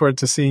you. I look forward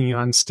to seeing you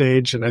on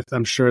stage, and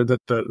I'm sure that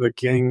the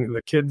gang,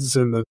 the kids,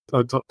 and the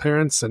adult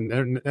parents,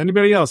 and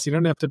anybody else, you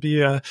don't have to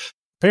be a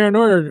parent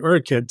or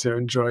a kid to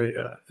enjoy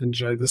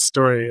this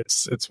story.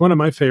 It's one of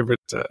my favorite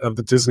of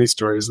the Disney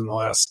stories in the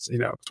last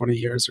 20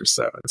 years or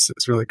so.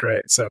 It's really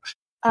great. So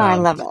I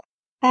love it.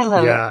 I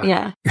love it.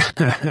 Yeah.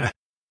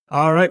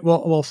 All right.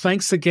 Well,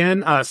 thanks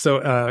again.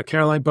 So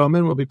Caroline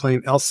Bowman will be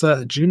playing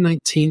Elsa June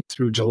 19th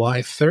through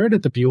July 3rd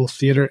at the Buell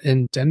Theater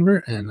in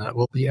Denver, and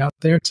we'll be out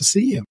there to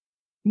see you.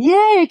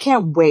 Yay, I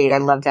can't wait. I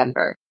love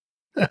Denver.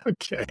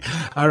 Okay.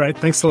 All right.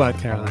 Thanks a lot,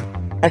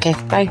 Caroline. Okay.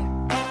 Bye.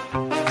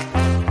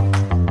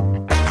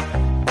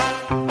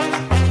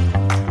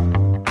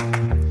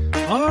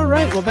 All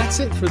right. Well, that's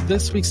it for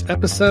this week's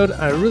episode.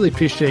 I really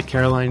appreciate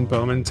Caroline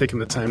Bowman taking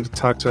the time to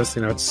talk to us.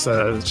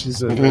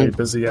 She's a very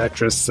busy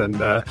actress and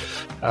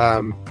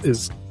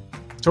is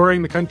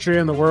touring the country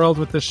and the world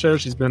with this show.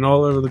 She's been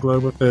all over the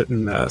globe with it,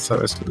 and so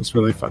it was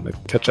really fun to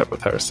catch up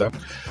with her. So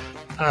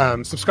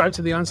subscribe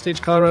to the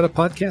OnStage Colorado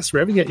podcast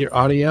wherever you get your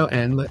audio,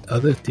 and let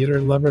other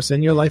theater lovers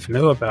in your life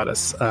know about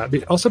us.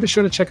 Also be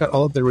sure to check out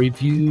all of the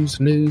reviews,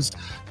 news,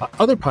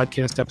 other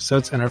podcast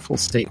episodes, and our full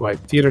statewide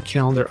theater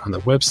calendar on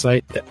the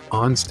website at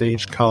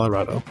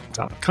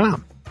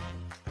onstagecolorado.com.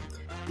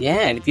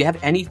 Yeah, and if you have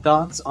any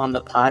thoughts on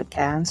the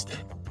podcast,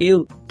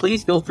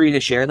 please feel free to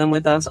share them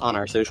with us on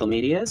our social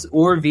medias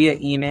or via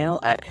email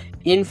at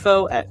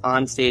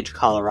info@OnStage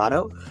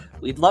Colorado.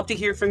 We'd love to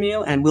hear from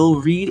you, and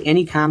we'll read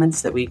any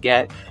comments that we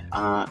get,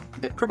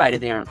 provided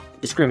they aren't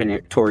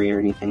discriminatory or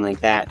anything like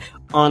that,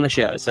 on the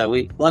show. So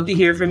we'd love to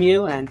hear from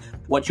you and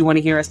what you want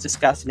to hear us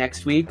discuss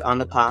next week on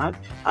the pod.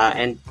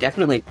 And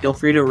definitely feel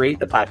free to rate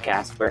the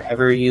podcast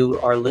wherever you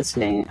are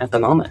listening at the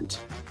moment.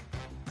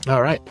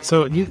 All right.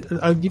 So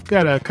you've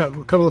got a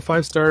couple of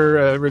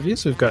 5-star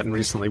reviews we've gotten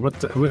recently.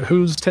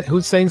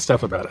 Who's saying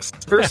stuff about us?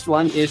 First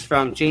one is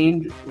from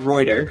Jane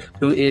Reuter,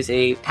 who is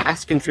a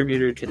past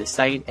contributor to the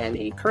site and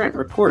a current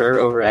reporter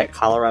over at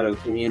Colorado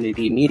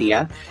Community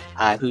Media,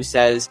 who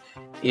says,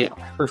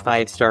 her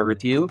 5-star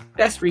review,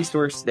 best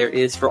resource there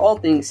is for all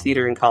things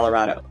theater in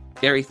Colorado.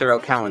 Very thorough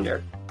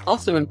calendar.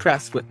 Also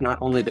impressed with not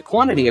only the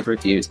quantity of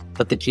reviews,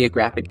 but the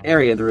geographic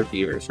area the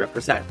reviewers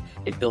represent.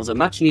 It fills a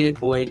much-needed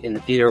void in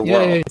the theater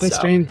world. Yeah, thanks,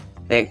 Jane.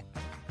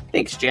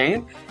 Thanks,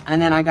 Jane. And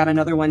then I got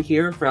another one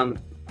here from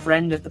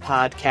friend of the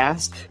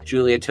podcast,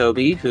 Julia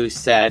Toby, who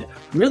said,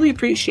 really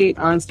appreciate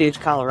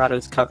OnStage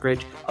Colorado's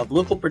coverage of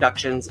local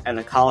productions and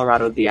the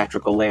Colorado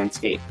theatrical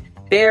landscape.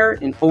 Fair,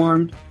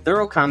 informed,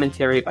 thorough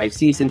commentary by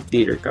seasoned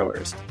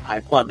theatergoers. I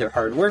applaud their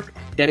hard work,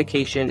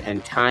 dedication,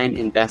 and time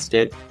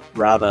invested.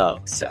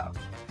 Bravo. So,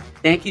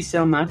 thank you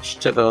so much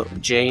to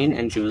both Jane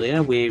and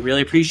Julia. We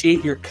really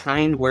appreciate your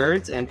kind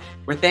words, and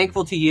we're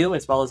thankful to you,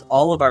 as well as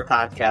all of our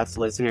podcast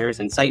listeners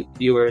and site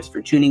viewers,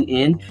 for tuning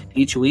in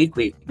each week.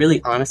 We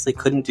really honestly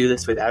couldn't do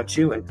this without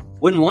you and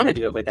wouldn't want to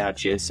do it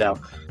without you. So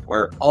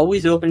we're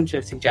always open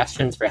to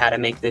suggestions for how to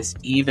make this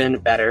even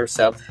better.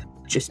 So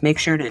just make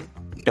sure to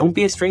don't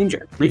be a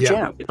stranger. Reach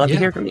out. We'd love to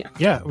hear from you.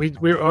 Yeah,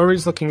 we're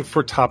always looking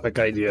for topic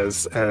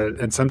ideas.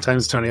 And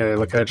sometimes Toni and I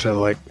look at each other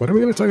like, what are we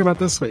going to talk about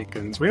this week?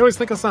 And we always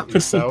think of something.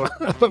 So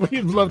but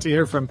we'd love to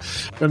hear from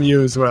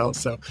you as well.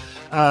 So,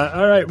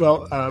 all right.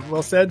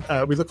 Well said.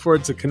 We look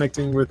forward to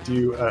connecting with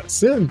you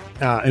soon.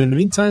 And in the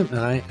meantime,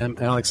 I am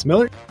Alex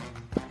Miller.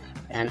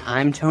 And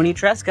I'm Toni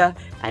Tresca.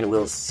 And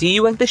we'll see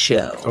you at the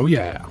show. Oh,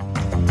 yeah.